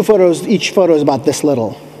the actual photos, each photo is about this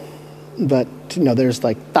little, but there's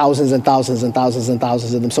like thousands and thousands and thousands and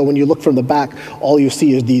thousands of them. So when you look from the back, all you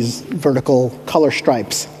see is these vertical color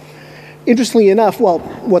stripes. Interestingly enough, well,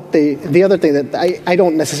 the other thing that I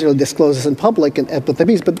don't necessarily disclose this in public at the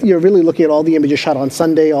piece, but you're really looking at all the images shot on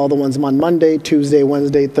Sunday, all the ones on Monday, Tuesday,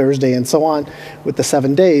 Wednesday, Thursday, and so on, with the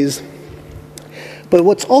 7 days. But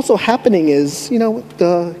what's also happening is,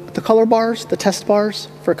 the color bars, the test bars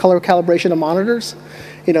for color calibration of monitors.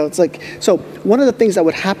 It's like, so one of the things that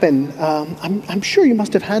would happen, I'm sure you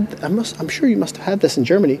must have had, I'm sure you must have had this in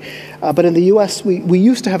Germany, but in the US, we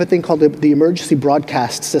used to have a thing called the emergency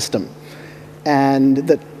broadcast system. And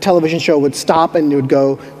the television show would stop and it would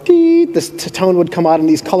go, this tone would come out and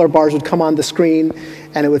these color bars would come on the screen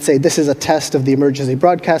and it would say, this is a test of the emergency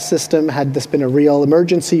broadcast system. Had this been a real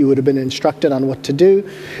emergency, you would have been instructed on what to do.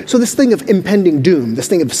 So this thing of impending doom, this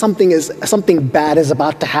thing of something bad is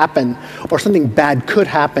about to happen or something bad could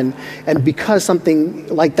happen, and because something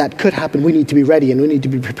like that could happen, we need to be ready and we need to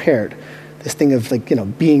be prepared. This thing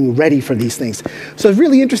of being ready for these things. So I was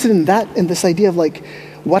really interested in that, in this idea of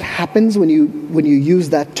what happens when you use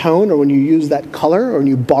that tone or when you use that color or when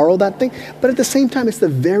you borrow that thing. But at the same time, it's the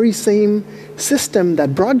very same system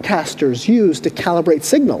that broadcasters use to calibrate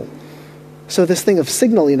signal. So this thing of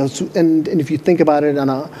signal, and if you think about it on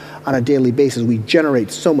a daily basis, we generate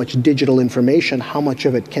so much digital information. How much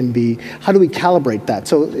of it can be, how do we calibrate that?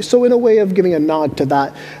 So in a way of giving a nod to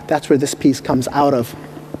that, that's where this piece comes out of.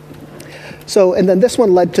 So, and then this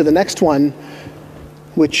one led to the next one,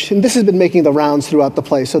 and this has been making the rounds throughout the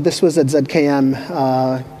place. So this was at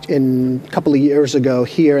ZKM in a couple of years ago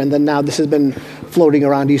here, and then now this has been floating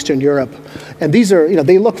around Eastern Europe. And these are,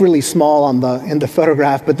 they look really small in the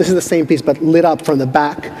photograph, but this is the same piece, but lit up from the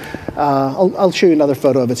back. I'll show you another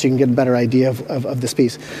photo of it so you can get a better idea of this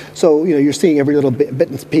piece. So, you're seeing every little bit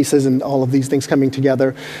and pieces and all of these things coming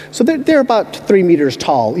together. So they're about 3 meters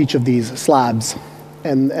tall, each of these slabs,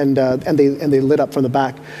 and they lit up from the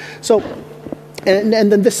back. So. And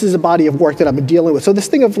then this is a body of work that I've been dealing with. So this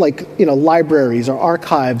thing of libraries or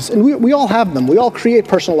archives, and we all have them. We all create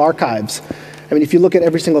personal archives. I mean, if you look at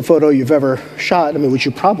every single photo you've ever shot, which you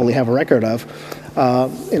probably have a record of,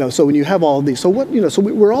 so when you have all of these, so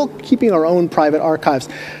we're all keeping our own private archives.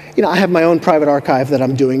 I have my own private archive that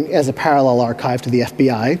I'm doing as a parallel archive to the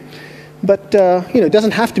FBI. But, it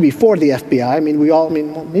doesn't have to be for the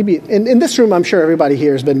FBI. Maybe in this room, I'm sure everybody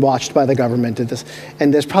here has been watched by the government at this,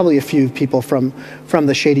 and there's probably a few people from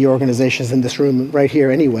the shady organizations in this room right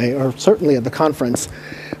here anyway, or certainly at the conference.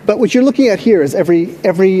 But what you're looking at here is every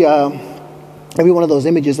one of those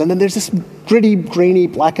images, and then there's this gritty, grainy,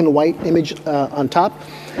 black and white image on top,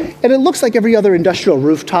 and it looks like every other industrial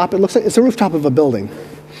rooftop. It looks like it's a rooftop of a building.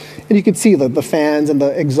 And you can see the fans and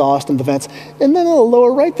the exhaust and the vents. And then on the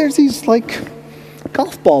lower right, there's these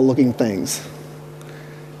golf ball looking things.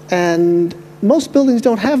 And most buildings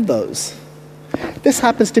don't have those. This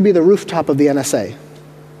happens to be the rooftop of the NSA.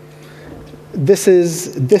 This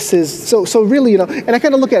is so really, and I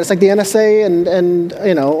kind of look at it, it's like the NSA and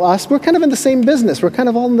us, we're kind of in the same business. We're kind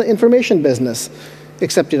of all in the information business.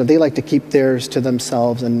 Except, they like to keep theirs to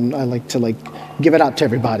themselves, and I like to give it out to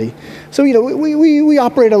everybody. So, we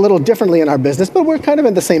operate a little differently in our business, but we're kind of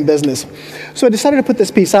in the same business. So I decided to put this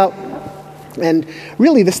piece out, and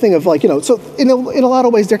really this thing of so in a lot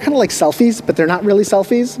of ways they're kind of like selfies, but they're not really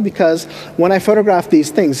selfies, because when I photograph these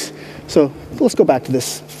things, so let's go back to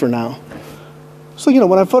this for now. So,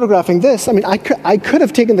 when I'm photographing this, I could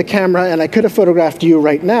have taken the camera and I could have photographed you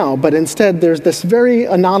right now, but instead there's this very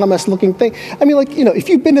anonymous looking thing. If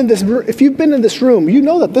you've been in this room, you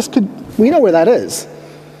know that we know where that is.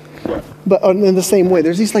 But in the same way,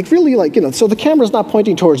 there's these really so the camera's not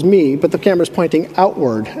pointing towards me, but the camera's pointing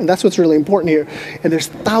outward, and that's what's really important here. And there's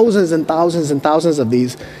thousands and thousands and thousands of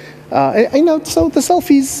these. So the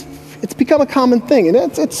selfies, it's become a common thing, and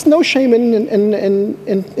it's no shame in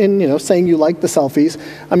saying you like the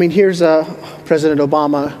selfies. Here's President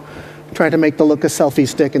Obama trying to make the look a selfie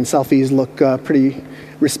stick, and selfies look pretty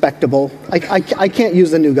respectable. I can't use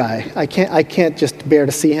the new guy. I can't just bear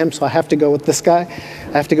to see him, so I have to go with this guy.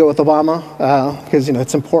 I have to go with Obama because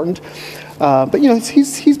it's important. But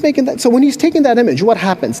he's making that. So when he's taking that image, what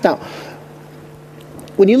happens now?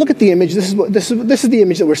 When you look at the image, this is the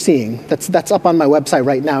image that we're seeing. That's up on my website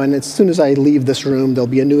right now. And as soon as I leave this room, there'll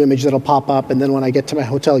be a new image that'll pop up. And then when I get to my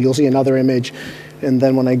hotel, you'll see another image. And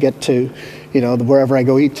then when I get to, wherever I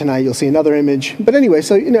go eat tonight, you'll see another image. But anyway,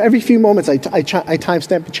 so every few moments I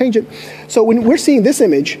timestamp and change it. So when we're seeing this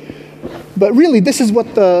image, But really, this is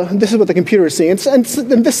what the computer is seeing. And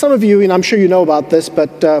this, some of you, and I'm sure you know about this,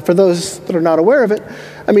 but for those that are not aware of it,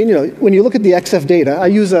 I mean, when you look at the EXIF data, I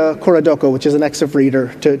use a Corridoko, which is an EXIF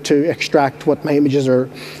reader, to extract what my images are,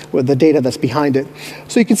 with the data that's behind it.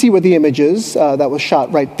 So you can see where the image is that was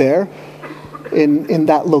shot right there in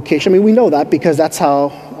that location. I mean, we know that because that's how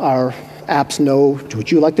our apps know,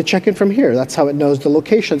 would you like to check in from here? That's how it knows the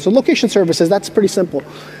location. So location services, that's pretty simple.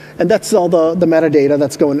 And that's all the metadata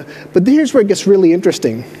that's going. But here's where it gets really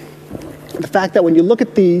interesting. The fact that when you look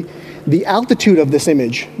at the altitude of this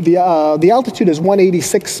image, the altitude is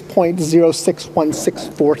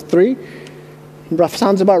 186.061643. Rough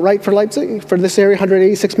sounds about right for Leipzig, for this area,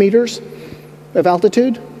 186 meters of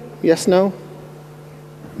altitude? Yes, no?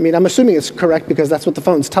 I mean, I'm assuming it's correct because that's what the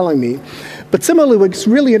phone's telling me. But similarly, what's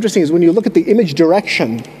really interesting is when you look at the image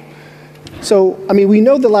direction. So, I mean, we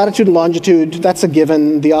know the latitude and longitude, that's a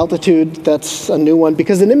given. The altitude, that's a new one.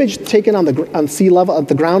 Because an image taken on sea level, at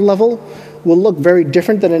the ground level, will look very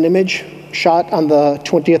different than an image shot on the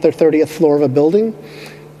 20th or 30th floor of a building,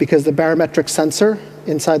 because the barometric sensor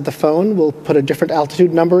inside the phone will put a different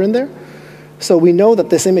altitude number in there. So we know that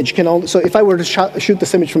this image can only, so if I were to shoot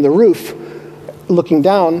this image from the roof, looking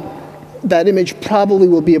down, that image probably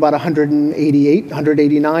will be about 188,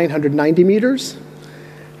 189, 190 meters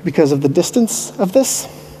because of the distance of this.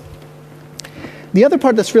 The other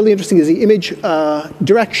part that's really interesting is the image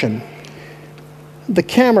direction. The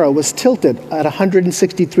camera was tilted at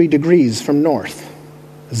 163 degrees from north,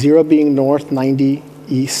 0 being north, 90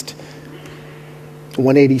 east,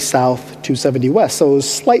 180 south, 270 west. So it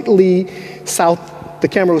was slightly south. The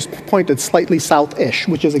camera was pointed slightly south-ish,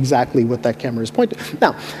 which is exactly what that camera is pointed.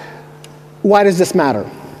 Now, why does this matter?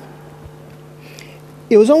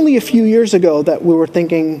 It was only a few years ago that we were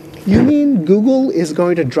thinking, you mean Google is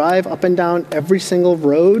going to drive up and down every single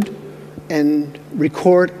road and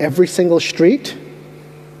record every single street?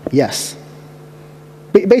 Yes.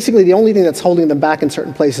 Basically, the only thing that's holding them back in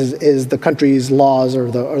certain places is the country's laws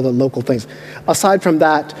or the local things. Aside from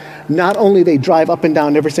that, not only they drive up and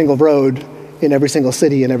down every single road in every single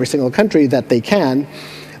city in every single country that they can,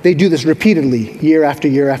 they do this repeatedly, year after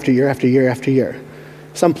year after year after year after year.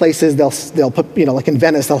 Some places they'll put, like in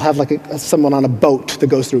Venice, they'll have like someone on a boat that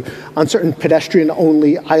goes through. On certain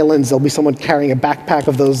pedestrian-only islands, there'll be someone carrying a backpack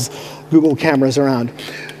of those Google cameras around.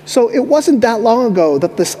 So it wasn't that long ago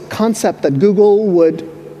that this concept that Google would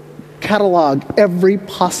catalog every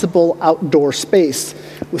possible outdoor space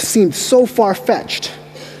seemed so far-fetched.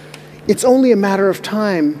 It's only a matter of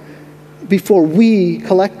time before we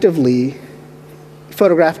collectively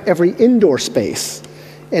photograph every indoor space,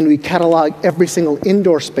 and we catalog every single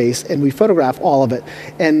indoor space, and we photograph all of it.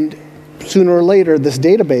 And sooner or later, this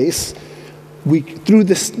database, through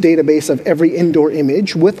this database of every indoor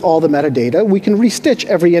image with all the metadata, we can restitch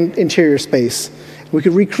every interior space. We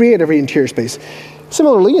can recreate every interior space.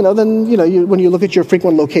 Similarly, then when you look at your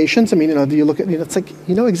frequent locations, I mean, you look at, it's like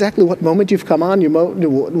you know exactly what moment you've come on,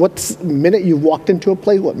 what minute you've walked into a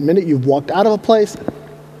place, what minute you've walked out of a place.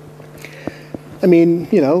 I mean,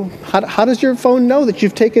 how does your phone know that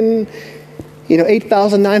you've taken,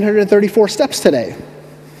 8,934 steps today?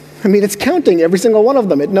 I mean, it's counting every single one of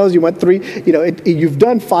them. It knows you went 3, you've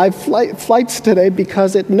done 5 flights today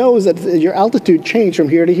because it knows that your altitude changed from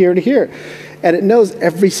here to here to here. And it knows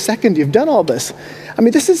every second you've done all this. I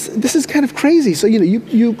mean, this is kind of crazy. So,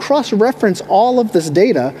 you cross-reference all of this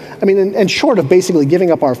data. I mean, and short of basically giving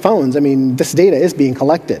up our phones, I mean, this data is being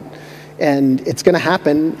collected. And it's going to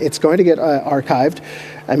happen. It's going to get archived.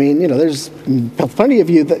 I mean, there's plenty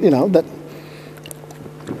of you that,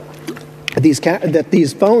 that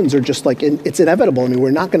these phones are just like, it's inevitable. I mean,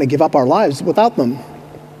 we're not going to give up our lives without them.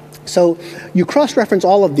 So you cross-reference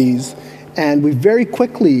all of these, and very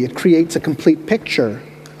quickly, it creates a complete picture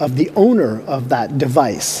of the owner of that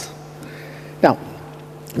device. Now,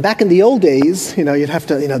 back in the old days, you'd have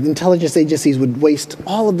to, the intelligence agencies would waste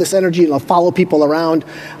all of this energy and follow people around.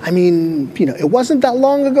 I mean, it wasn't that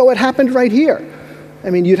long ago it happened right here. I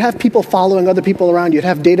mean, you'd have people following other people around, you'd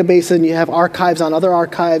have databases, and you have archives on other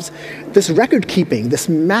archives. This record keeping, this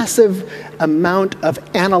massive amount of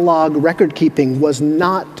analog record keeping was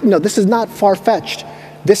not, this is not far-fetched.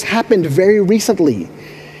 This happened very recently.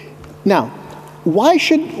 Now, why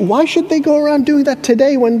should they go around doing that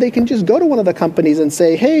today when they can just go to one of the companies and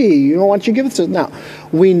say, hey, why don't you give it to us? Now,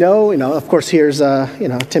 we know, of course, here's,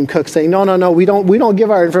 Tim Cook saying, no, we don't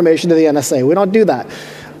give our information to the NSA. We don't do that.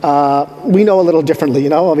 We know a little differently, you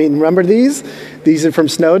know? I mean, remember these? These are from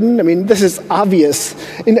Snowden. I mean, this is obvious.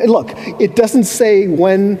 And look, it doesn't say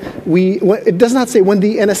it does not say when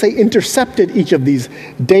the NSA intercepted each of these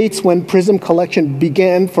dates when PRISM collection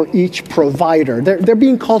began for each provider. They're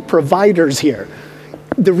being called providers here.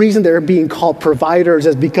 The reason they're being called providers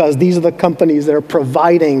is because these are the companies that are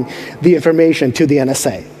providing the information to the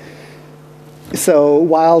NSA. So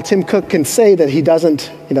while Tim Cook can say that he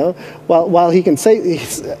doesn't, you know, while he can say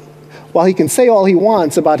all he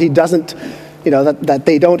wants about he doesn't, you know, that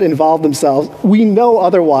they don't involve themselves, we know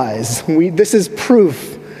otherwise. This is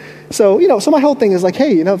proof. So, you know, so my whole thing is like,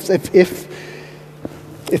 hey, you know,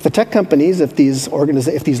 if the tech companies, if these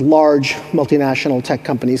large multinational tech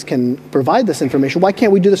companies can provide this information, why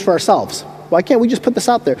can't we do this for ourselves? Why can't we just put this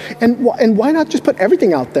out there? And why not just put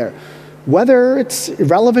everything out there, whether it's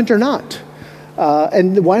relevant or not?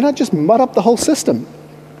 And why not just mud up the whole system?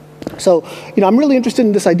 So, you know, I'm really interested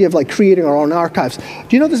in this idea of like creating our own archives. Do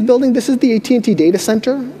you know this building? This is the AT&T data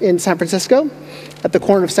center in San Francisco at the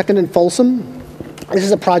corner of 2nd and Folsom. This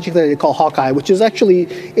is a project that they call Hawkeye, which is actually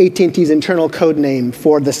AT&T's internal code name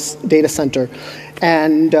for this data center.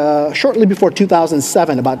 And shortly before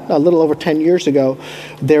 2007, about a little over 10 years ago,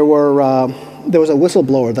 there was a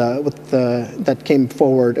whistleblower that came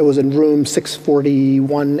forward. It was in room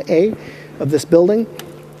 641A of this building,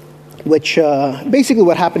 which basically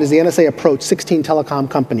what happened is the NSA approached 16 telecom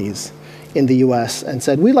companies in the US and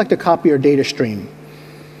said, we'd like to copy your data stream.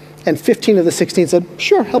 And 15 of the 16 said,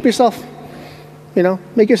 sure, help yourself. You know,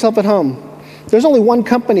 make yourself at home. There's only one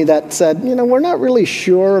company that said, you know, we're not really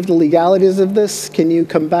sure of the legalities of this. Can you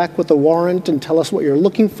come back with a warrant and tell us what you're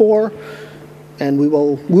looking for? And we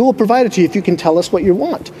will provide it to you if you can tell us what you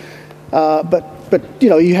want. But you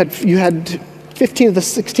know, you had 15 of the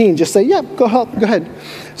 16 just say, yeah, go ahead.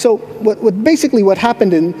 So basically what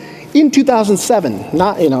happened in 2007,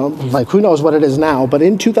 not, you know, like who knows what it is now, but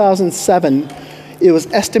in 2007, it was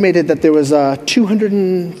estimated that there was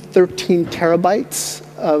 213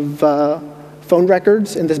 terabytes of phone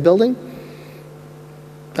records in this building.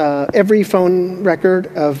 Every phone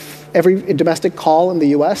record of every domestic call in the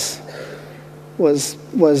US was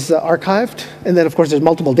archived. And then, of course, there's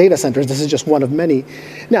multiple data centers. This is just one of many.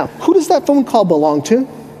 Now, who does that phone call belong to?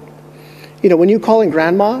 You know, when you're calling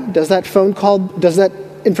grandma, does that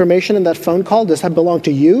information in that phone call, does that belong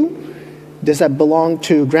to you? Does that belong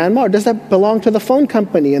to grandma, or does that belong to the phone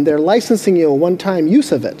company and they're licensing you a one-time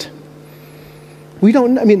use of it? We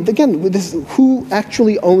don't, I mean, again, who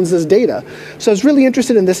actually owns this data? So I was really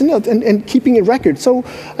interested in this and keeping a record. So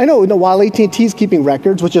I know, while AT&T is keeping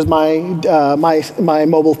records, which is my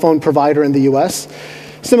mobile phone provider in the US,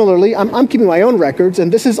 similarly, I'm keeping my own records,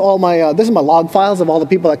 and this is all my, this is my log files of all the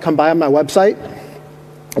people that come by on my website.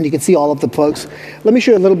 And you can see all of the folks. Let me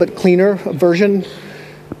show you a little bit cleaner version.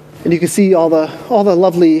 And you can see all the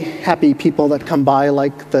lovely, happy people that come by,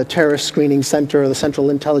 like the Terrorist Screening Center, or the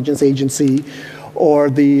Central Intelligence Agency,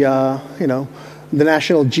 or the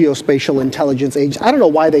National Geospatial Intelligence Agency. I don't know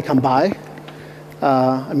why they come by.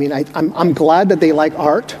 I mean, I'm glad that they like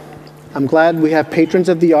art. I'm glad we have patrons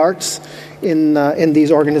of the arts in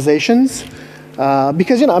these organizations,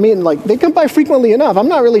 because I mean, like they come by frequently enough. I'm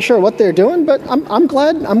not really sure what they're doing, but I'm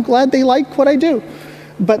glad they like what I do.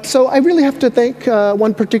 But so I really have to thank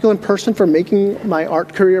one particular person for making my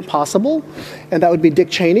art career possible, and that would be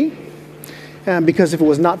Dick Cheney. Because if it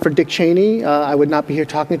was not for Dick Cheney, I would not be here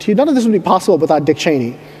talking to you. None of this would be possible without Dick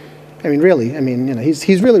Cheney. I mean, really. I mean,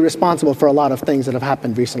 he's really responsible for a lot of things that have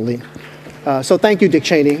happened recently. So thank you, Dick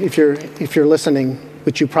Cheney, if you're listening,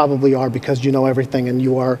 which you probably are because you know everything and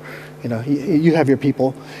you are, you have your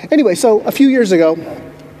people. Anyway, so a few years ago.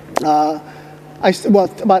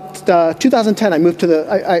 About 2010, I moved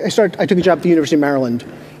to I took a job at the University of Maryland,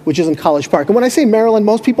 which is in College Park. And when I say Maryland,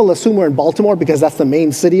 most people assume we're in Baltimore because that's the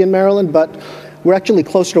main city in Maryland, but we're actually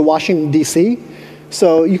closer to Washington, D.C.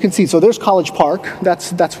 So you can see, so there's College Park.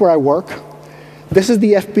 That's where I work. This is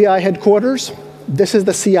the FBI headquarters. This is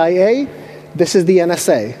the CIA. This is the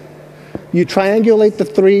NSA. You triangulate the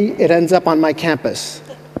three, it ends up on my campus.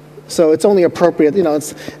 So it's only appropriate,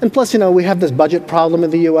 and plus, we have this budget problem in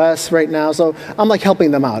the U.S. right now, so I'm like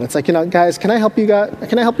helping them out. It's like, guys, can I help you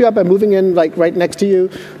out by moving in like right next to you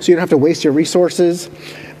so you don't have to waste your resources?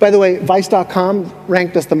 By the way, Vice.com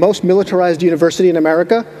ranked us the most militarized university in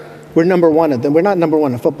America. We're number one at them. We're not number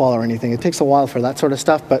one in football or anything. It takes a while for that sort of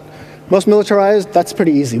stuff, but most militarized, that's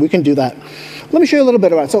pretty easy. We can do that. Let me show you a little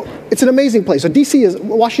bit about it. So it's an amazing place. So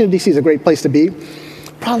Washington, D.C. is a great place to be.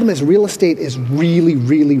 Problem is, real estate is really,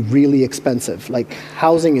 really, really expensive. Like,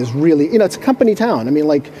 housing is really, it's a company town. I mean,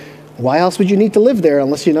 like, why else would you need to live there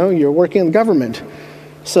unless, you're working in government?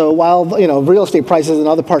 So while real estate prices in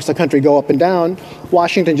other parts of the country go up and down,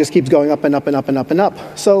 Washington just keeps going up and up and up and up and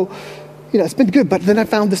up. So it's been good. But then I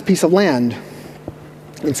found this piece of land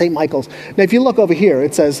in St. Michael's. Now, if you look over here,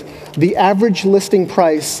 it says the average listing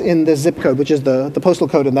price in the zip code, which is the postal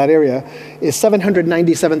code in that area, is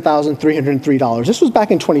 $797,303. This was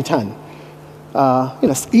back in 2010.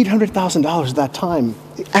 $800,000 at that time,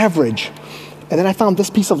 the average. And then I found this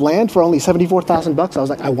piece of land for only $74,000. I was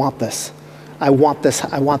like, I want this. I want this.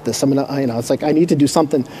 I want this. I'm gonna, it's like I need to do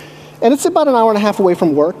something. And it's about an hour and a half away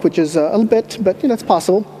from work, which is a little bit, but it's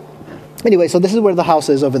possible. Anyway, so this is where the house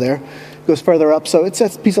is over there. It goes further up. So it's a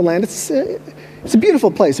piece of land. It's a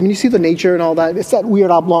beautiful place. I mean, you see the nature and all that. It's that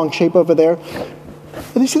weird oblong shape over there.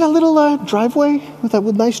 And you see that little driveway with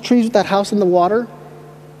nice trees with that house in the water?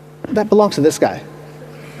 That belongs to this guy.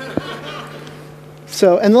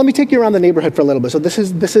 So, and let me take you around the neighborhood for a little bit. So this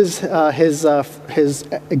is his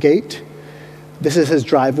gate. This is his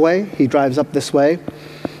driveway. He drives up this way.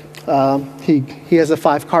 He has a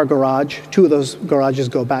 5-car garage. 2 of those garages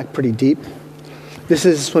go back pretty deep. This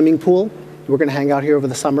is a swimming pool. We're going to hang out here over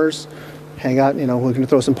the summers. Hang out, we're going to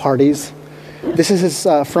throw some parties. This is his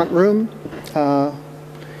front room.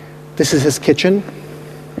 This is his kitchen.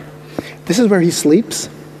 This is where he sleeps.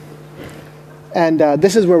 And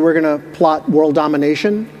this is where we're going to plot world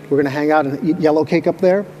domination. We're going to hang out and eat yellow cake up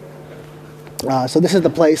there. So this is the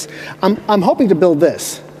place. I'm hoping to build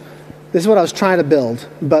this. This is what I was trying to build,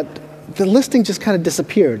 but the listing just kind of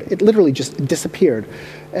disappeared. It literally just disappeared.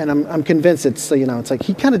 And I'm convinced it's like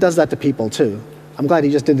he kind of does that to people too. I'm glad he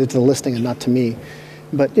just did it to the listing and not to me.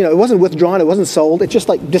 But it wasn't withdrawn, it wasn't sold, it just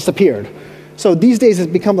like disappeared. So these days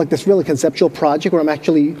it's become like this really conceptual project where I'm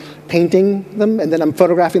actually painting them and then I'm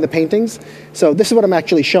photographing the paintings. So this is what I'm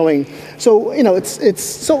actually showing. So,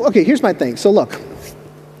 okay, here's my thing. So look,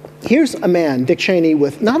 here's a man, Dick Cheney,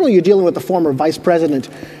 with, not only you're dealing with the former vice president,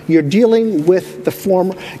 you're dealing with the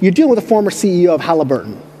former CEO of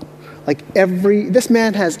Halliburton. This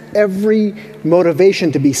man has every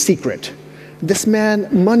motivation to be secret. This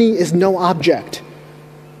man, money is no object.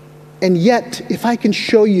 And yet, if I can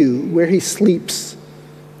show you where he sleeps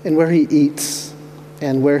and where he eats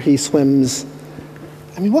and where he swims,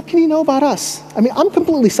 what can he know about us? I'm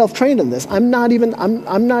completely self-trained in this. I'm not even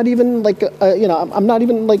like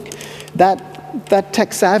that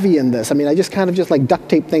tech savvy in this. I just kind of just like duct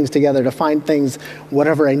tape things together to find things,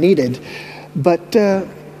 whatever I needed. But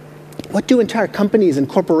what do entire companies and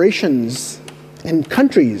corporations and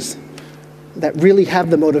countries that really have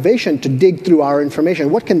the motivation to dig through our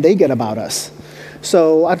information, what can they get about us?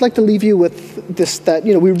 So I'd like to leave you with this, that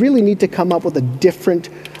we really need to come up with a different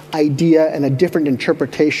idea and a different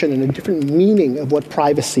interpretation and a different meaning of what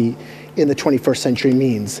privacy in the 21st century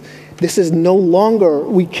means. This is no longer,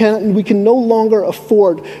 we can no longer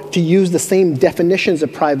afford to use the same definitions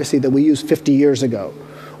of privacy that we used 50 years ago,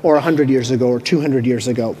 or 100 years ago, or 200 years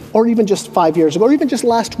ago, or even just 5 years ago, or even just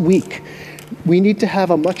last week. We need to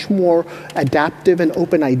have a much more adaptive and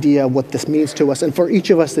open idea of what this means to us. And for each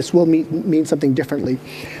of us, this will mean something differently.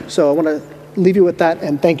 So I want to leave you with that,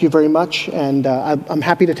 and thank you very much. And I'm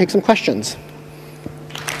happy to take some questions.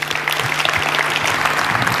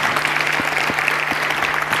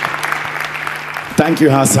 Thank you,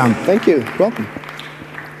 Hasan. Thank you. Welcome.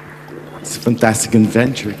 It's a fantastic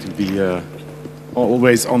adventure to be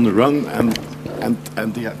always on the run and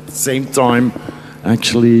at the same time,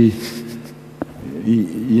 actually,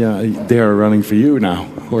 they are running for you now.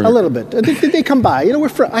 Or? A little bit. They come by.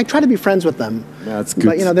 I try to be friends with them. Yeah, that's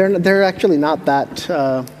good. But they're actually not that.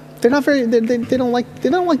 They're not very. They don't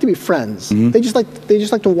like to be friends. Mm-hmm. They just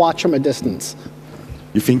like to watch from a distance.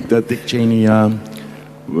 You think that Dick Cheney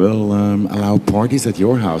will allow parties at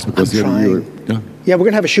your house because you're yeah, we're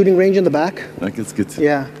gonna have a shooting range in the back. That's good.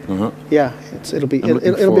 Yeah. Uh-huh. Yeah. It'll be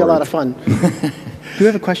a lot of fun. Do you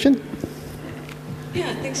have a question?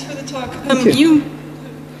 Yeah, thanks for the talk. You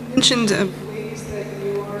mentioned ways that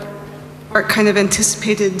your art kind of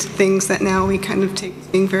anticipated things that now we kind of take as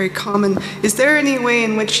being very common. Is there any way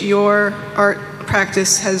in which your art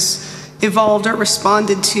practice has evolved or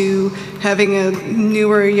responded to having a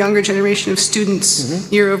newer, younger generation of students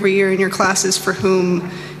year over year in your classes for whom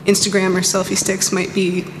Instagram or selfie sticks might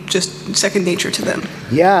be just second nature to them?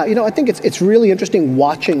 Yeah, I think it's really interesting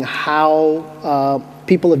watching how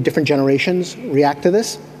people of different generations react to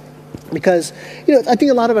this, because I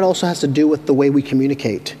think a lot of it also has to do with the way we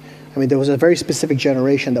communicate. There was a very specific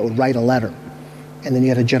generation that would write a letter, and then you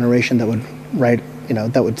had a generation that would write,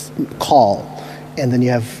 that would call, and then you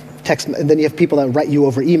have text, and then you have people that write you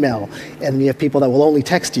over email, and then you have people that will only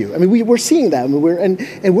text you. I mean, we're seeing that,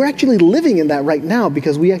 and we're actually living in that right now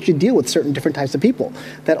because we actually deal with certain different types of people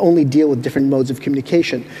that only deal with different modes of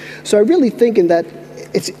communication. So I really think in that,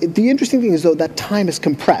 the interesting thing is though that time is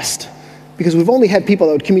compressed because we've only had people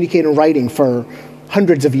that would communicate in writing for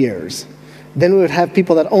hundreds of years. Then we would have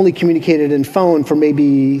people that only communicated in phone for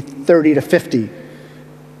maybe 30 to 50.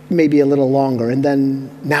 Maybe a little longer, and then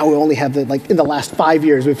now we only have like in the last 5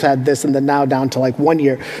 years we've had this, and then now down to like 1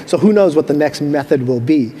 year. So who knows what the next method will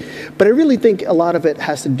be? But I really think a lot of it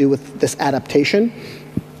has to do with this adaptation.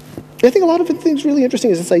 I think a lot of the things really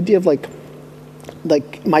interesting is this idea of like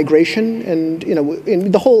migration, and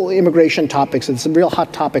in the whole immigration topics. It's a real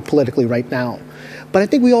hot topic politically right now. But I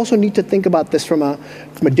think we also need to think about this from a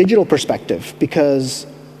digital perspective because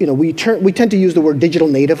we tend to use the word digital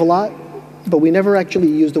native a lot. But we never actually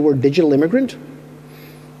use the word digital immigrant.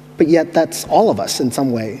 But yet that's all of us in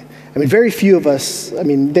some way. I mean, very few of us, I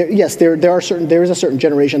mean, there is a certain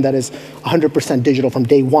generation that is 100% digital from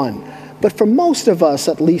day one. But for most of us,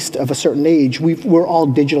 at least of a certain age, we're all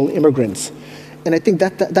digital immigrants. And I think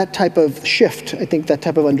that type of shift, I think that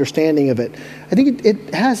type of understanding of it, I think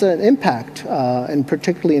it has an impact, and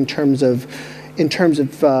particularly in terms of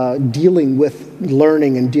dealing with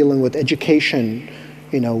learning and dealing with education.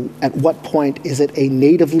 At what point is it a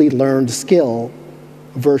natively learned skill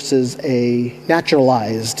versus a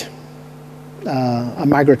naturalized, a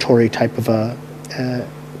migratory type of the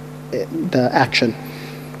action?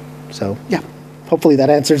 So yeah, hopefully that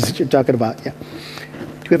answers what you're talking about. Yeah.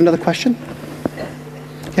 Do we have another question?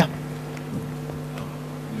 Yeah.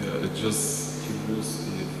 Yeah, it's just curious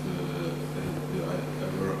if I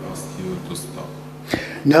ever asked you to stop.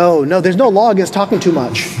 No, there's no law against talking too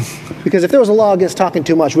much. Because if there was a law against talking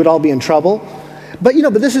too much, we'd all be in trouble. But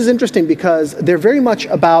but this is interesting because they're very much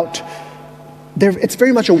it's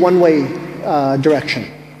very much a one-way direction.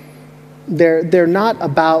 They're not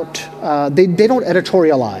about, they don't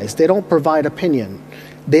editorialize, they don't provide opinion.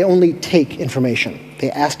 They only take information. They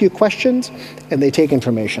ask you questions and they take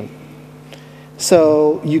information.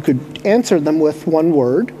 So you could answer them with one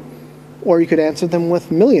word, or you could answer them with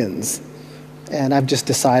millions. And I've just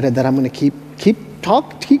decided that I'm going to keep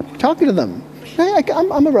talking to them.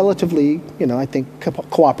 I'm a relatively, I think,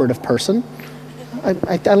 cooperative person.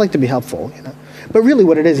 I like to be helpful, But really,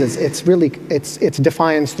 what it is it's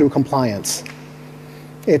defiance through compliance.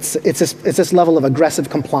 It's this level of aggressive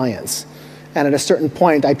compliance, and at a certain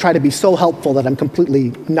point, I try to be so helpful that I'm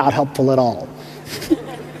completely not helpful at all.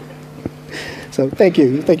 So thank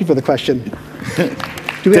you for the question.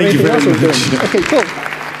 Do we have anything else? Okay, cool.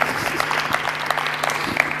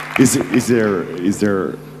 Is there?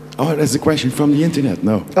 Oh, there's a question from the internet.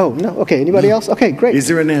 No. Oh no. Okay. Anybody else? Okay, great. Is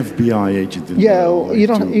there an FBI agent in there? Yeah. You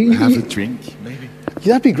don't have a drink, maybe.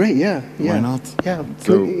 Yeah, that'd be great. Yeah. Why not? Yeah.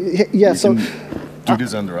 So yeah. So do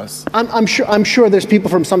this under us. I'm sure there's people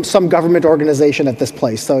from some government organization at this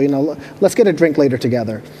place. So let's get a drink later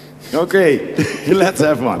together. Okay. Let's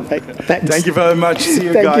have one. Thanks. Thank you very much. See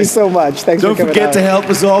you guys. Thank you so much. Thanks for coming out. Don't forget to help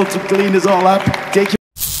us all to clean this all up. Take